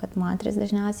mes žinom, kad moteris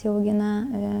dažniausiai augina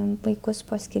vaikus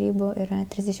po skyrybų, yra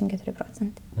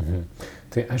 34%.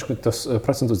 Tai aišku, tos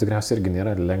procentus tikriausiai irgi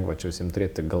nėra lengva čia visiems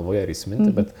turėti galvoje ir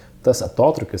įsiminti, bet tas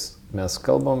atotrūkis mes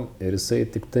kalbam ir jisai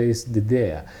tik tais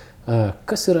didėja.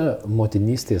 Kas yra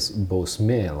motinystės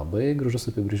bausmė? Labai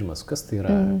gražus apibrėžimas. Kas tai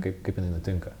yra? Kaip jinai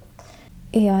nutinka?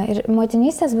 Jo, ir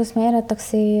motinystės bausmė yra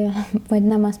toksai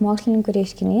vadinamas mokslininkų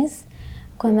reiškinys,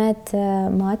 kuomet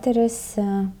moteris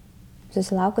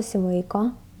susilaukusi vaiko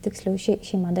tiksliau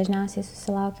šeima dažniausiai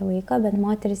susilaukia vaiko, bet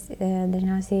moteris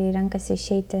dažniausiai renkasi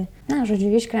išeiti,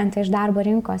 iškrenta iš darbo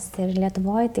rinkos ir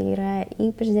Lietuvoje tai yra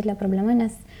ypač didelė problema,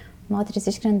 nes moteris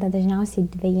iškrenta dažniausiai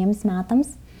 2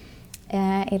 metams.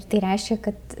 Ir tai reiškia,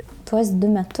 kad tuos 2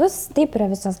 metus taip yra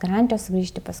visos garantijos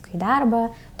sugrįžti paskui į darbą,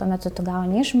 tuo metu tu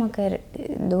gauni išmoką ir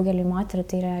daugeliui moterų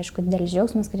tai yra, aišku, didelis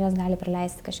džiaugsmas, kad jos gali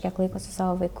praleisti kažkiek laiko su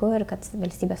savo vaiku ir kad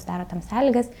valstybė sudaro tam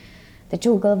sąlygas.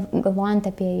 Tačiau galvojant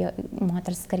apie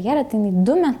moters karjerą, tai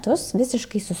 2 metus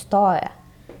visiškai sustoja.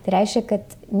 Tai reiškia,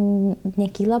 kad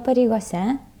nekyla pareigose,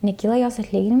 nekyla jos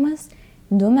atlyginimas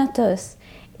 2 metus.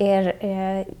 Ir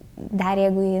dar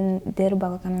jeigu jį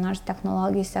dirba kokiam nors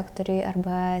technologijų sektoriui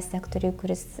arba sektoriui,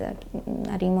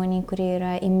 ar įmoniai, kuri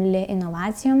yra imli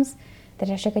inovacijoms, tai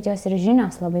reiškia, kad jos ir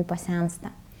žinios labai pasensta.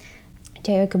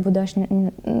 Čia jokių būdų aš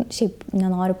šiaip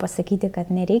nenoriu pasakyti, kad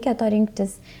nereikia to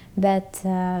rinktis, bet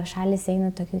šalis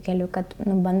eina tokiu keliu, kad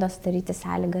bando sudaryti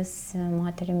sąlygas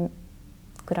moterim,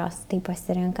 kurios tai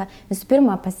pasirenka. Visų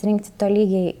pirma, pasirinkti to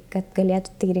lygiai, kad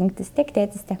galėtų tai rinktis tiek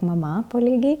tėtis, tiek mama po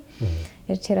lygiai.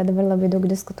 Ir čia yra dabar labai daug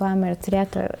diskutuojama ir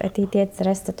turėtų ateityje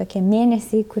atsirasti tokie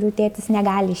mėnesiai, kurių tėtis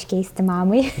negali iškeisti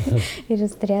mamai ir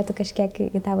jis turėtų kažkiek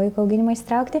į tą vaiko auginimą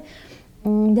įsitraukti.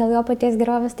 Dėl jo paties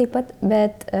gerovės taip pat,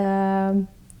 bet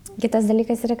kitas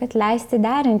dalykas yra, kad leisti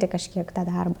derinti kažkiek tą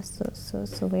darbą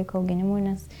su vaiko auginimu,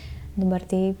 nes dabar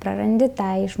tai prarandi tą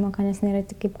išmoką, nes nėra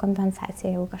tik kaip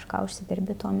kompensacija, jeigu kažką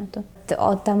užsidirbi tuo metu.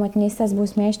 O ta motinystės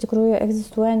bausmė iš tikrųjų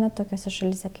egzistuoja net tokiose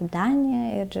šalyse kaip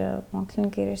Danija ir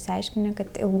mokslininkai yra išsiaiškinę,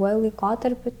 kad ilguoju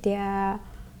laikotarpiu tie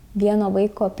vieno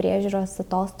vaiko priežiūros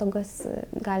atostogos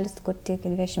gali sukurti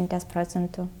iki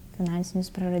 20%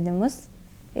 finansinius praradimus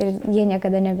ir jie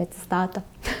niekada nebeatsistato.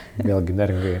 Vėlgi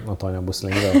neringai nuo to nebus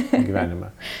lengviau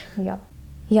gyvenime. Jo,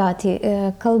 tai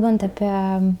kalbant apie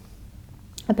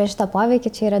šitą poveikį,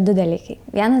 čia yra 2 dalykai.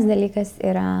 Vienas dalykas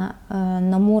yra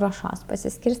namų ruošos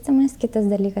pasiskirstimas, kitas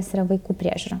dalykas yra vaikų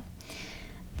priežiūra.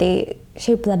 Tai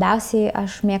šiaip labiausiai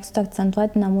aš mėgstu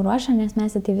akcentuoti namų ruošą, nes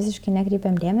mes į tai visiškai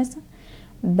nekreipiam dėmesio,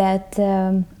 bet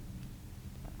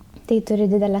tai turi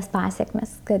didelės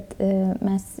pasiekmes, kad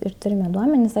mes ir turime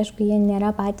duomenis, aišku, jie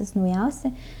nėra patys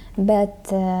naujausi,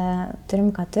 bet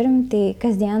turim, ką turim, tai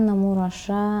kasdien namų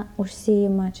ruoša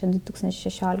užsiima čia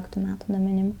 2016 metų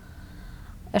duomenim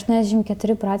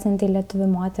 84% lietuvių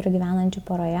moterų gyvenančių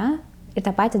poroje ir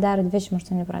tą patį daro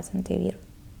 28% vyrų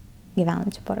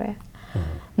gyvenančių poroje.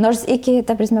 Nors iki,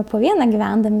 po vieną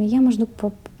gyvendami, jie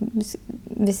maždaug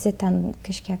visi ten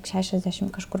kažkiek 60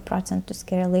 kažkur procentų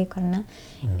skiria laiko, ar ne?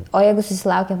 O jeigu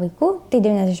susilaukia vaikų, tai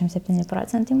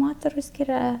 97% moterų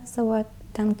skiria savo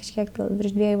ten kažkiek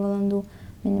virš 2 valandų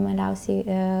minimaliausiai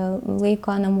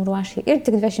laiko namų ruošai ir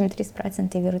tik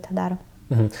 23% vyrų tą daro.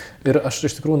 Ir aš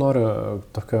iš tikrųjų noriu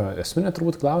tokio esminio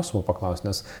turbūt klausimų paklausti,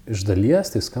 nes iš dalies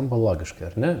tai skamba logiškai,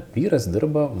 ar ne? Vyras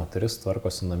dirba, moteris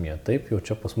tvarkosi namie. Taip, jau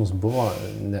čia pas mus buvo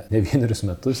ne 1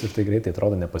 metus ir tai greitai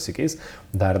atrodo nepasikeis.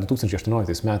 Dar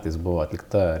 2018 metais buvo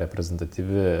atlikta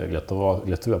reprezentatyvi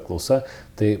lietuvių apklausa,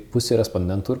 tai pusė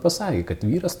respondentų ir pasakė, kad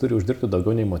vyras turi uždirbti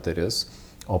daugiau nei moteris,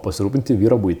 o pasirūpinti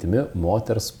vyro buitimi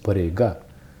moters pareiga.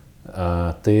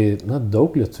 Tai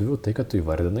daug lietuvių, tai kad tu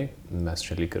įvardinai, mes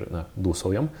čia lyg ir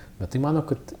dūsaujam, bet tai mano,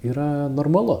 kad yra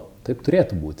normalu, taip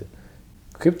turėtų būti.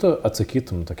 Kaip tu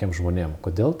atsakytum tokiem žmonėm,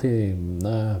 kodėl tai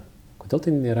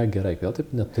nėra gerai, kodėl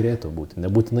taip neturėtų būti,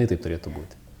 nebūtinai taip turėtų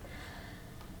būti?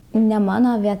 Ne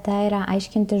mano vieta yra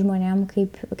aiškinti žmonėm,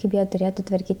 kaip jie turėtų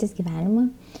tvarkytis gyvenimą.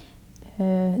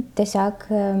 Tiesiog,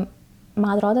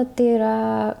 man atrodo, tai yra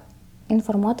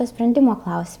informuoto sprendimo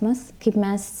klausimas, kaip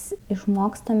mes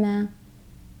išmokstame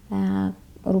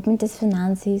rūpintis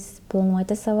finansais,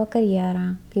 planuoti savo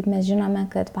karjerą, kaip mes žinome,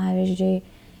 kad pavyzdžiui,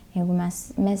 jeigu mes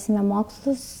mesime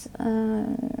mokslus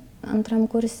antram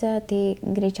kurse, tai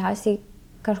greičiausiai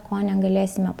kažko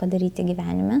negalėsime padaryti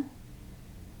gyvenime.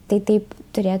 Tai taip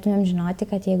turėtumėm žinoti,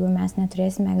 kad jeigu mes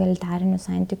neturėsime egalitarinių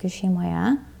santykių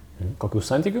šeimoje, kokių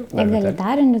santykių?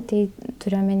 Egalitarinių, tai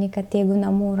turiu omeny, kad jeigu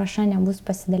namų ruoša nebus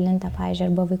pasidalinta,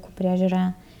 pavyzdžiui, arba vaikų priežiūra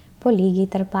po lygiai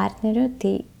tarp partnerių,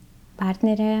 tai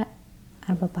partnerė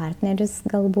arba partneris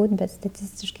galbūt, bet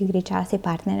statistiškai greičiausiai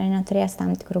partnerė neturės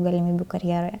tam tikrų galimybių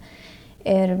karjeroje.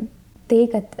 Ir tai,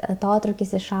 kad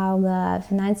atotrūkis išauga,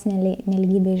 finansinė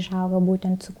nelygybė išauga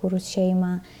būtent sukūrus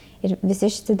šeimą. Ir visi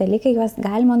šitie dalykai, juos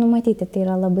galima numatyti, tai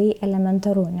yra labai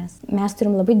elementaru, nes mes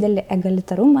turim labai didelį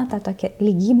egalitarumą, tą tokią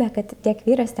lygybę, kad tiek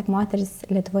vyras, tiek moteris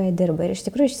Lietuvoje dirba. Ir iš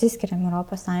tikrųjų išsiskiriam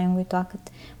Europos Sąjungoje tuo,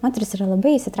 kad moteris yra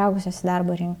labai įsitraukusios į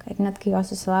darbo rinką. Ir net kai jos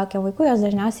susilaukia vaikų, jos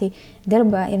dažniausiai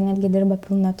dirba ir netgi dirba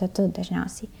pilnu etatu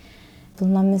dažniausiai,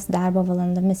 pilnomis darbo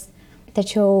valandomis.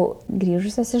 Tačiau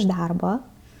grįžusios iš darbo,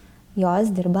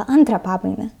 jos dirba antrą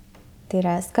pamainą. Tai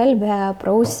yra skalbia,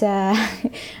 prausia,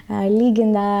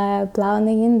 lygina,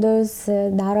 plauna indus,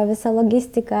 daro visą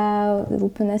logistiką,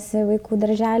 rūpinasi vaikų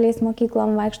darželiais,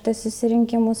 mokyklom, vaikšto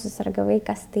susirinkimus, susirga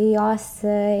vaikas, tai jos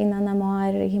eina namo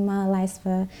ir ima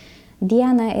laisvą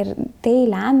dieną. Ir tai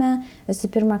lemia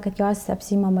visų pirma, kad jos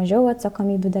apsiima mažiau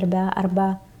atsakomybių darbe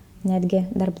arba netgi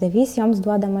darbdavys joms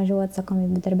duoda mažiau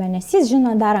atsakomybių darbe, nes jis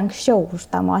žino dar anksčiau už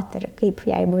tą moterį, kaip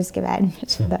jai bus gyvenime.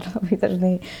 Čia dar labai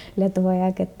dažnai Lietuvoje,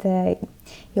 kad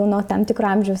jau nuo tam tikro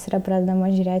amžiaus yra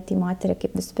pradedama žiūrėti į moterį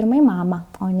kaip visų pirma į mamą,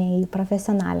 o ne į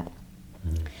profesionalę.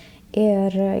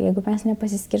 Ir jeigu mes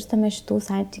nepasiskirstome šitų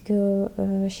santykių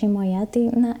šeimoje, tai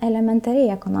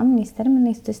elementariai ekonominiais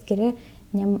terminais tu skiri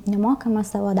nemokamą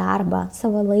savo darbą,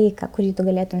 savo laiką, kurį tu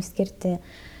galėtum skirti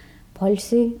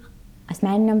poilsiui,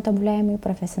 asmeniniam tobulėjimui,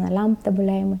 profesionaliam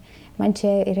tobulėjimui. Man čia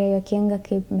yra juokinga,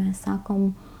 kaip mes sakom,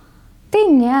 tai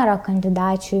nėra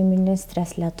kandidačių į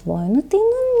ministrės Lietuvoje. Tai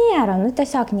nėra,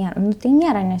 tiesiog nėra. Tai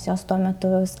nėra, nes jos tuo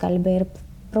metu skalbia ir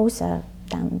prausia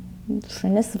ten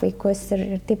šunis, vaikus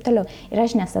ir taip toliau. Ir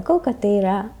aš nesakau, kad tai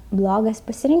yra blogas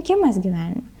pasirinkimas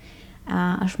gyvenime.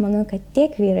 Aš manau, kad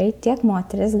tiek vyrai, tiek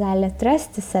moteris gali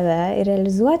atrasti save ir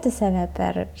realizuoti save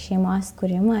per šeimos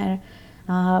kūrimą. Ir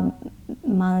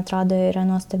man atrodo, yra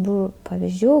nuostabių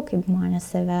pavyzdžių, kaip žmonės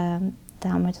save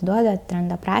tam atiduoda,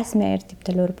 atranda prasmę ir taip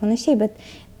toliau ir panašiai, bet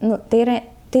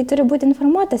tai turi būti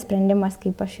informuotas sprendimas,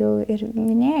 kaip aš jau ir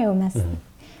minėjau.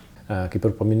 Kaip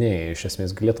ir paminėjai, iš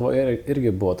esmės Lietuvoje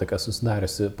irgi buvo tokia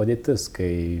susidariusi padėtis, kai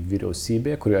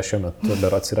vyriausybė, kurioje šiuo metu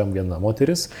berods yra viena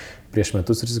moteris, prieš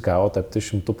metus rizikavo tapti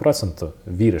 100%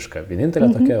 vyriška,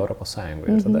 vienintelė tokia Europos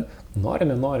Sąjungoje. Ir tada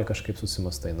nenori kažkaip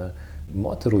susimastai.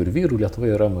 Moterų ir vyrų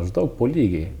Lietuvoje yra maždaug po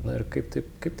lygiai. Ir kaip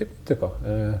taip nutiko?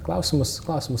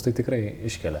 Klausimus tai tikrai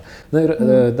iškelia. Ir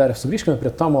dar sugrįžkime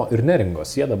prie Tomo ir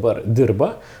Neringos. Jie dabar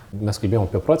dirba, mes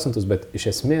kalbėjome apie procentus, bet iš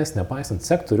esmės, nepaisant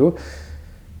sektorių,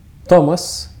 Tomas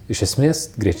iš esmės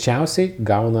greičiausiai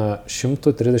gauna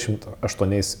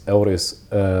 138 eurais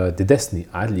didesnį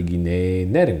atlygį nei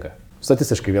Neringa.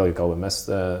 Statistiškai vėlgi kalbame,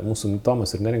 mūsų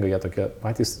Tomas ir Neringa, jie tokie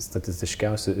patys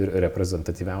statistiškiausi ir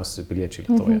reprezentatyviausi piliečiai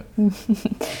Lietuvoje.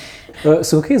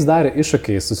 Su kokiais dar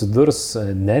iššūkiais susidurs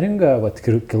Neringa,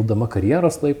 kildama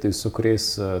karjeros laiptais, su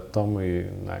kuriais Tomui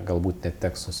galbūt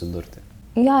neteks susidurti?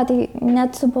 Jo, tai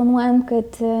net suponuojant,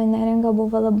 kad Neringa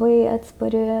buvo labai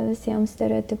atspari visiems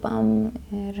stereotipam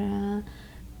ir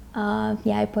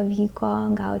jai pavyko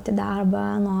gauti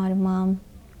darbą norimą.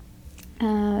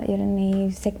 Ir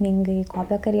jinai sėkmingai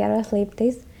kopia karjeros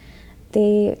laiptais,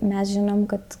 tai mes žinom,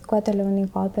 kad kuo toliau jinai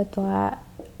kopia,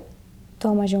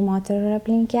 tuo mažiau moterų yra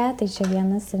aplinkė, tai čia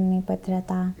vienas ir jinai patiria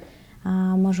tą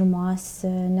mažumos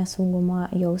nesaugumo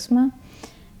jausmą,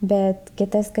 bet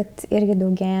kitas, kad irgi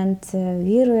daugėjant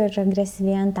vyrų ir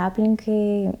agresyvėjant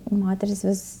aplinkai, moteris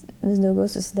vis daugiau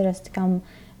susiduria su tokiom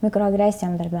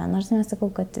mikroagresijom darbe, nors nesakau,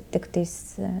 kad tik tais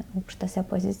aukštose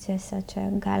pozicijose, čia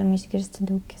galima išgirsti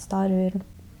daug istorijų ir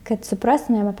kad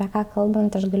suprastumėm, apie ką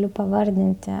kalbant, aš galiu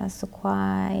pavardinti, su kuo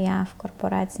JAV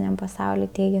korporaciniam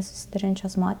pasaulyje teigia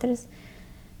susiduriančios moteris.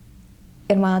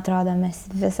 Ir man atrodo, mes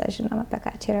visą žinom, apie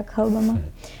ką čia yra kalbama.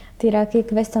 Tai yra, kai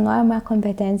kvestionuojama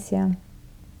kompetencija,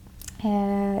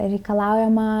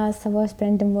 reikalaujama savo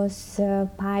sprendimus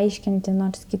paaiškinti,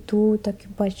 nors kitų tokių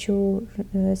pačių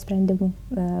sprendimų,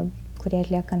 kurie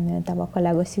atliekami tavo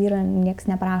kolegos vyro, nieks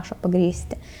neprašo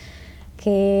pagrįsti.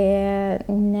 Kai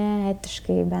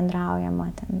neetiškai bendraujama,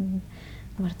 ten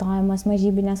vartojamas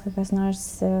mažybinės kokios nors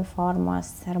formos,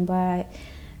 arba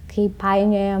kai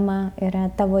painiojama yra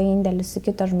tavo indėlis su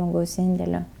kito žmogaus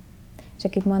indėliu. Čia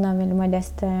kaip mano mylima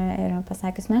dėstytoja yra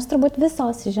pasakęs, mes turbūt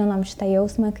visos žinom šitą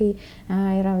jausmą, kai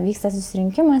vyksta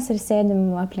susirinkimas ir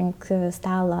sėdim aplink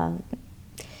stalą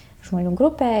žmonių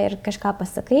grupę ir kažką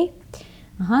pasakai.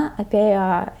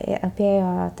 Apėjo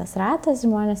tas ratas,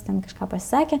 žmonės ten kažką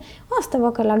pasakė, o tavo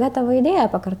kolega tavo idėją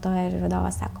pakartoja ir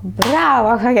vadovas sako,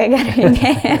 bravo, kokia gera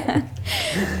idėja.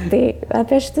 Tai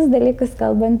apie šitus dalykus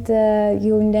kalbant,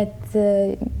 jau net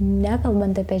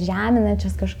nekalbant apie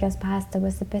žeminančias kažkokias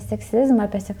pastabas, apie seksizmą,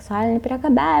 apie seksualinį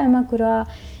priekabiavimą, kurio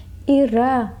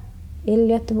yra ir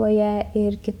Lietuvoje,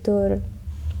 ir kitur,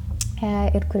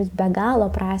 ir kuris be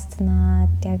galo prastina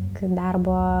tiek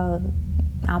darbo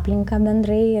aplinką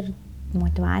bendrai ir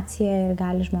motivaciją ir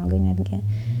gali žmogui netgi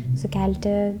sukelti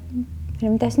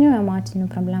rimtesnių emocinių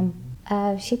problemų.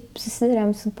 Šiaip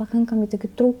susidurėm su pakankamai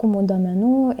tokių trūkumų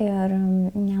duomenų ir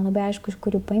nelabai aišku, iš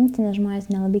kurių paimti, nes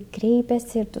žmonės nelabai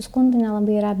kreipiasi ir tų skundų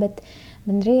nelabai yra, bet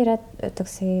bendrai yra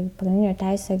toksai pagrindinių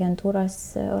teisų agentūros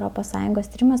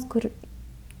ES tyrimas, kur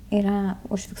yra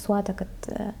užfiksuota,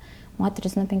 kad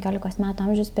moteris nuo 15 metų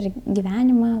amžiaus per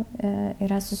gyvenimą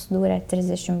yra susidūrę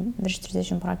virš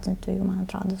 30% jų, man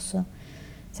atrodo, su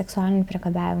seksualiniu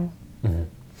priekabiavimu.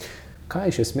 Ką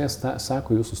iš esmės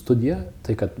sako jūsų studija,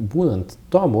 tai kad būnant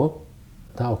tomu,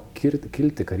 tau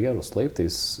kilti karjeros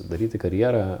laiptais, daryti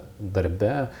karjerą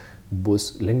darbe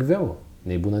bus lengviau,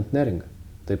 nei būnant neringa.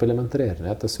 Taip elementariai, ar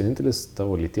ne? Tas vienintelis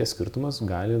tavo lyties skirtumas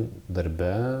gali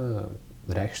darbe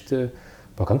reikšti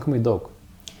pakankamai daug.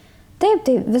 Taip,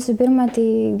 tai visų pirma,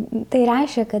 tai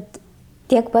reiškia, kad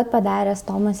tiek pat padaręs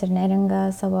Tomas ir neringa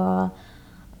savo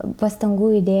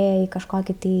pastangų įdėję į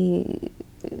kažkokį tai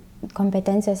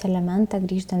kompetencijos elementą,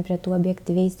 grįžtant prie tų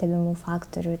objektyviai stebimų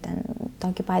faktorių, ten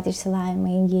tokį patį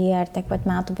išsilavinimą įgyję ar tiek pat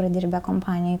metų pradirbę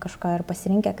kompanijai kažko ir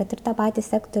pasirinkę, kad ir tą patį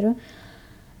sektorių,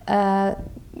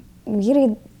 vyrai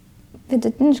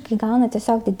vidutiniškai gauna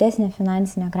tiesiog didesnę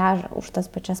finansinę grąžą už tas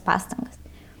pačias pastangas.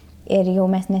 Ir jau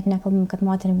mes net nekalbam, kad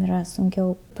moterim yra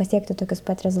sunkiau pasiekti tokius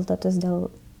pat rezultatus dėl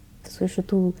visų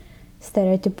šitų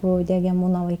stereotipų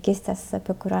diegiamų nuo vaikystės,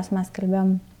 apie kuriuos mes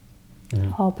kalbėjom.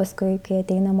 O paskui, kai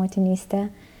ateina motinystė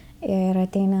ir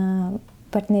ateina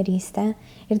partnerystė.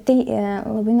 Ir tai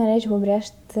labai norėčiau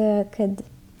pabrėžti, kad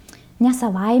ne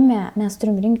savaime mes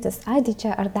turim rinktis, tai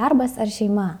čia ar darbas, ar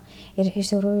šeima. Ir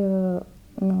iš tikrųjų,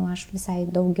 aš visai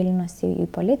daug gilinuosi į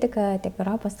politiką, tiek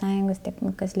Europos Sąjungos, tiek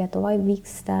kas Lietuvoje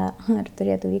vyksta ar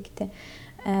turėtų vykti.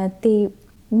 Tai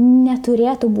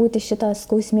neturėtų būti šito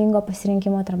skausmingo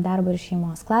pasirinkimo tarp darbo ir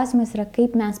šeimos. Klausimas yra,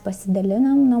 kaip mes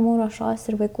pasidalinam namų ruošos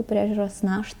ir vaikų priežiūros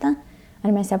naštą.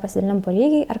 Ar mes ją pasidalinam po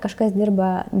lygiai, ar kažkas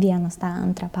dirba vienas tą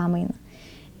antrą pamainą.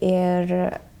 Ir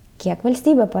kiek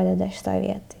valstybė padeda šitoje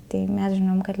vietoje. Tai mes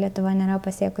žinom, kad Lietuva nėra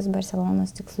pasiekus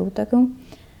Barcelonos tikslų tokių,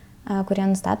 kurie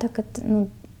nustato, kad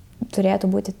turėtų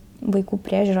būti vaikų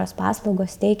priežiūros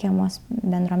paslaugos teikiamos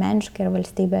bendruomeniškai ir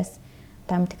valstybės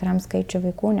tam tikram skaičiu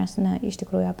vaikų, nes iš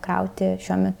tikrųjų apkrauti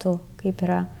šiuo metu, kaip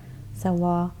yra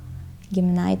savo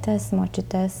giminaitės,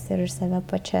 močiutės ir save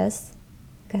pačias,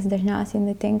 kas dažniausiai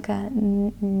nutinka,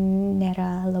 nėra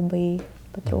labai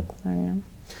patrauklu.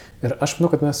 Ir aš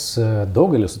manau, kad mes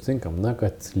daugelį sutinkam,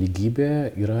 kad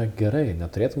lygybė yra gerai,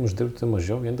 neturėtum uždirbti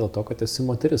mažiau vien dėl to, kad esi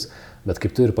moteris. Bet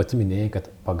kaip tu ir pati minėjai,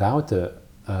 kad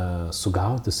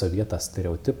sugauti savyje tą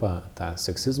stereotipą, tą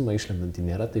seksizmą išlendantį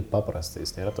nėra taip paprasta,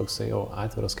 jis nėra toksai jau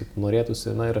atviras, kaip norėtųsi,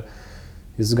 ir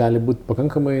jis gali būti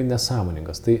pakankamai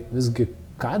nesąmoningas. Tai visgi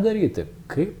ką daryti,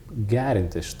 kaip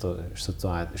gerinti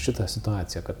šitą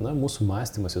situaciją, kad mūsų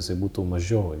mąstymas jisai būtų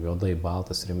mažiau juodai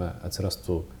baltas ir jame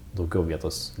atsirastų daugiau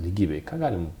vietos lygybei. Ką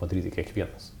galim padaryti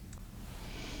kiekvienas?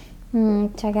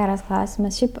 Čia geras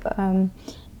klausimas. Šiaip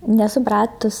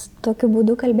nesupratus tokiu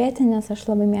būdu kalbėti, nes aš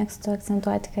labai mėgstu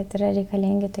akcentuoti, kad yra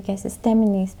reikalingi tokie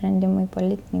sisteminiai sprendimai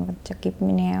politiniai. Va, čia kaip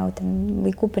minėjau, ten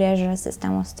vaikų priežiūros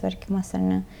sistemos tvarkymas ar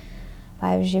ne.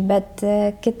 Pavyzdžiui, bet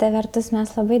kita vertus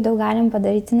mes labai daug galim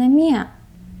padaryti namie.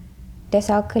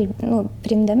 Tiesiog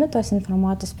priimdami tos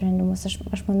informuotus sprendimus.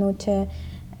 Aš manau, čia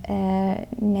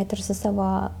net ir su savo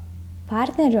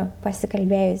partneriu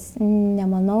pasikalbėjus,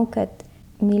 nemanau, kad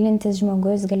mylintis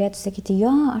žmogus galėtų sakyti,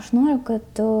 jo, aš noriu, kad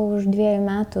tu už 2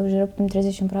 metų uždirbtum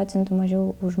 30%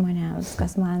 mažiau už mane,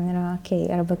 viskas man yra okei.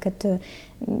 Arba kad tu,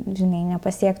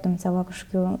 nepasiektum savo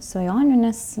kažkokių svajonių,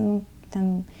 nes ten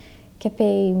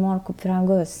kepėjai morkų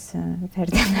pyragus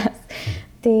per dienas.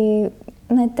 Tai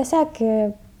tiesiog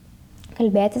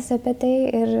kalbėtis apie tai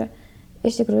ir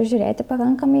iš tikrųjų žiūrėti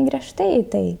pakankamai griežtai į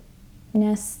tai.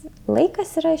 Nes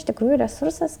laikas yra iš tikrųjų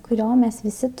resursas, kurio mes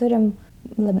visi turim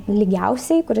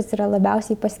lygiausiai, kuris yra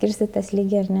labiausiai paskirstytas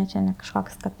lygiai, ar ne, čia ne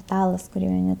kažkoks kapitalas, kurį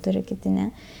vieni turi, kiti ne.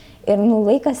 Ir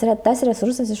laikas yra tas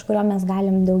resursas, iš kurio mes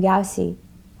galim daugiausiai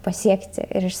pasiekti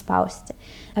ir išspausti.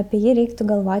 Apie jį reiktų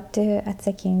galvoti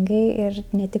atsakingai ir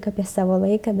ne tik apie savo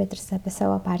laiką, bet ir apie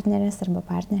savo partnerės arba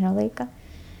partnerio laiką.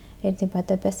 Ir taip pat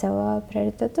apie savo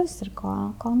prioritetus ir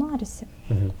ko norisi.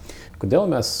 Kodėl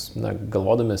mes,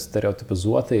 galvodami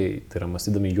stereotipizuotai, tai yra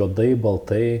mąstydami juodai,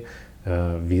 baltai,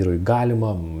 vyrui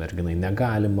galima, merginai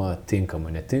negalima, tinkama,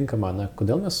 netinkama,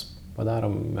 kodėl mes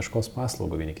padarom meškos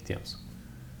paslaugą vieni kitiems?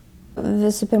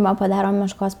 Visų pirma, padarom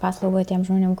meškos paslaugą tiem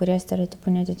žmonėm, kurie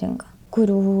stereotipų netitinka,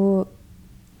 kurių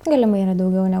galimai yra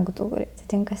daugiau negu tų, kurie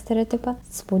atitinka stereotipą.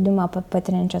 Spaudimą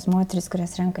patiriančios moteris,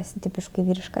 kurios renkasi tipiškai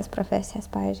vyriškas profesijas,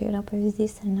 pavyzdžiui, yra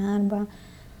pavyzdys, arba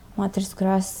moteris,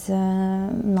 kurios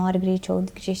nori greičiau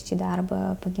grįžti į darbą,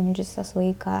 pagimdžiusios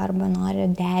vaiką, arba nori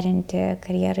derinti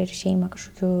karjerą ir šeimą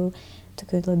kažkokiu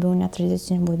tokiu labiau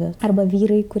netradiciniu būdu. Arba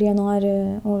vyrai, kurie nori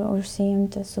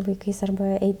užsiimti su vaikais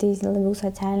arba eiti į labiau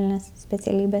socialinės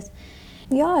specialybės.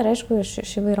 Jo, ir aišku,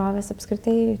 iš įvairovės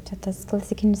apskritai, čia tas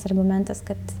klasikinis argumentas,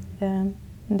 kad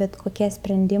bet kokie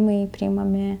sprendimai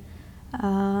priimami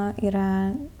yra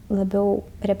labiau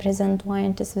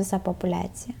reprezentuojantis visą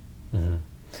populiaciją.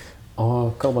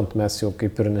 O kalbant, mes jau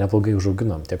kaip ir neblogai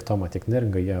užauginom tiek Tomą, tiek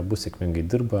Neringą, jie abu sėkmingai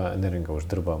dirba, Neringa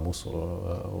uždirba mūsų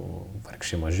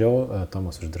vargšiai mažiau,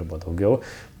 Tomas uždirba daugiau,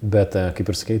 bet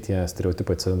kaip ir sakai, tie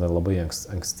stereotipai atsiranda labai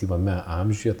ankstyvame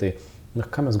amžiuje, tai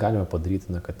ką mes galime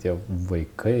padaryti, kad tie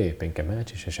vaikai,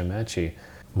 5-mečiai, 6-mečiai,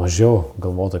 mažiau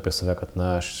galvotų apie save, kad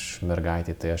aš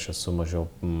mergaitė, tai aš esu mažiau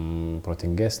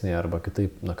protingesnė arba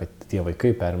kitaip, kad tie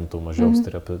vaikai perimtų mažiau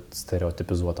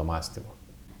stereotipizuoto mąstymo.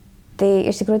 Tai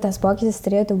iš tikrųjų tas pokytis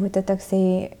turėtų būti toksai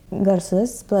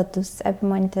garsus, platus,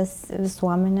 apimantis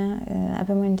visuomenę,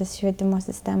 apimantis švietimo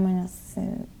sistemą, nes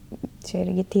čia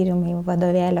irgi tyrimai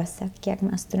vadovėliuose, kiek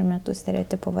mes turime tų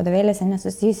stereotipų vadovėliuose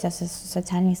nesusijusiuose su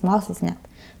socialiniais mokslais, net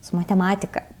su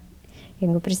matematika.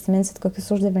 Jeigu prisiminsit,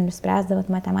 kokius uždavinius spręsdavot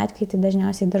matematikai, tai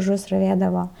dažniausiai daržus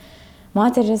ravėdavo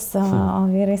moteris, o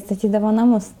vyrai statydavo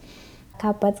namus.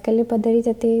 Ką pats gali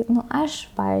padaryti, tai aš,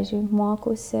 pavyzdžiui,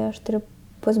 mokausi, aš turiu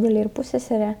pusbrolį ir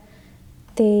pusseserę,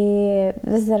 tai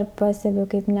vis dar pastebiu,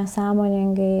 kaip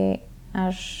nesąmoningai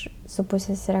aš su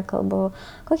pusseserė kalbu,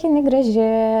 kokia jinai graži,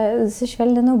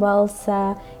 sušvelninu balsą,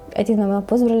 ateina mano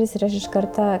pusbrolis ir aš iš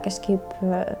karto kažkaip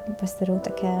pasidariau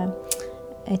tokią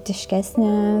etiškesnė,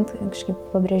 kažkaip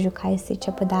pabrėžiu, ką jisai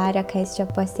čia padarė, ką jis čia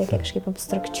pasiekė, kažkaip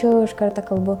abstrakčiau iš karto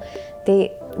kalbu. Tai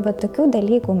va tokių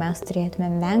dalykų mes turėtume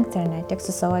vengti, ar ne, tiek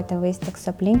su savo tėvais, tiek su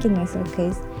aplinkiniais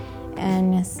vaikais,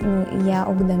 nes jie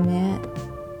augdami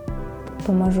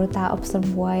pamažu tą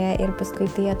absorbuoja ir paskui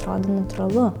tai atrodo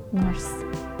natūralu, nors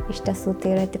iš tiesų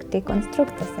tai yra tik tai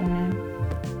konstruktas, ar ne?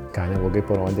 Ką neblogai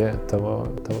parodė tavo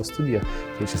studija.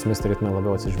 Tai iš esmės turėtume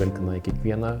labiau atsižvelgti į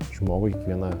kiekvieną žmogų,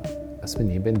 kiekvieną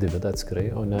asmenybę, individą atskirai,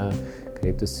 o ne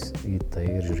kreiptis į tai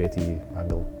ir žiūrėti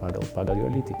pagal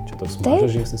jo lytį. Čia toks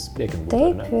mažas žingsnis priekin būtų,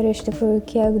 ar ne? Taip, ir iš tikrųjų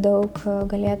kiek daug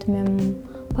galėtumėm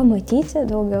pamatyti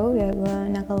daugiau, jeigu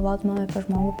negalvotumėm apie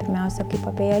žmogų pirmiausia kaip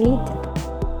apie jo lytį.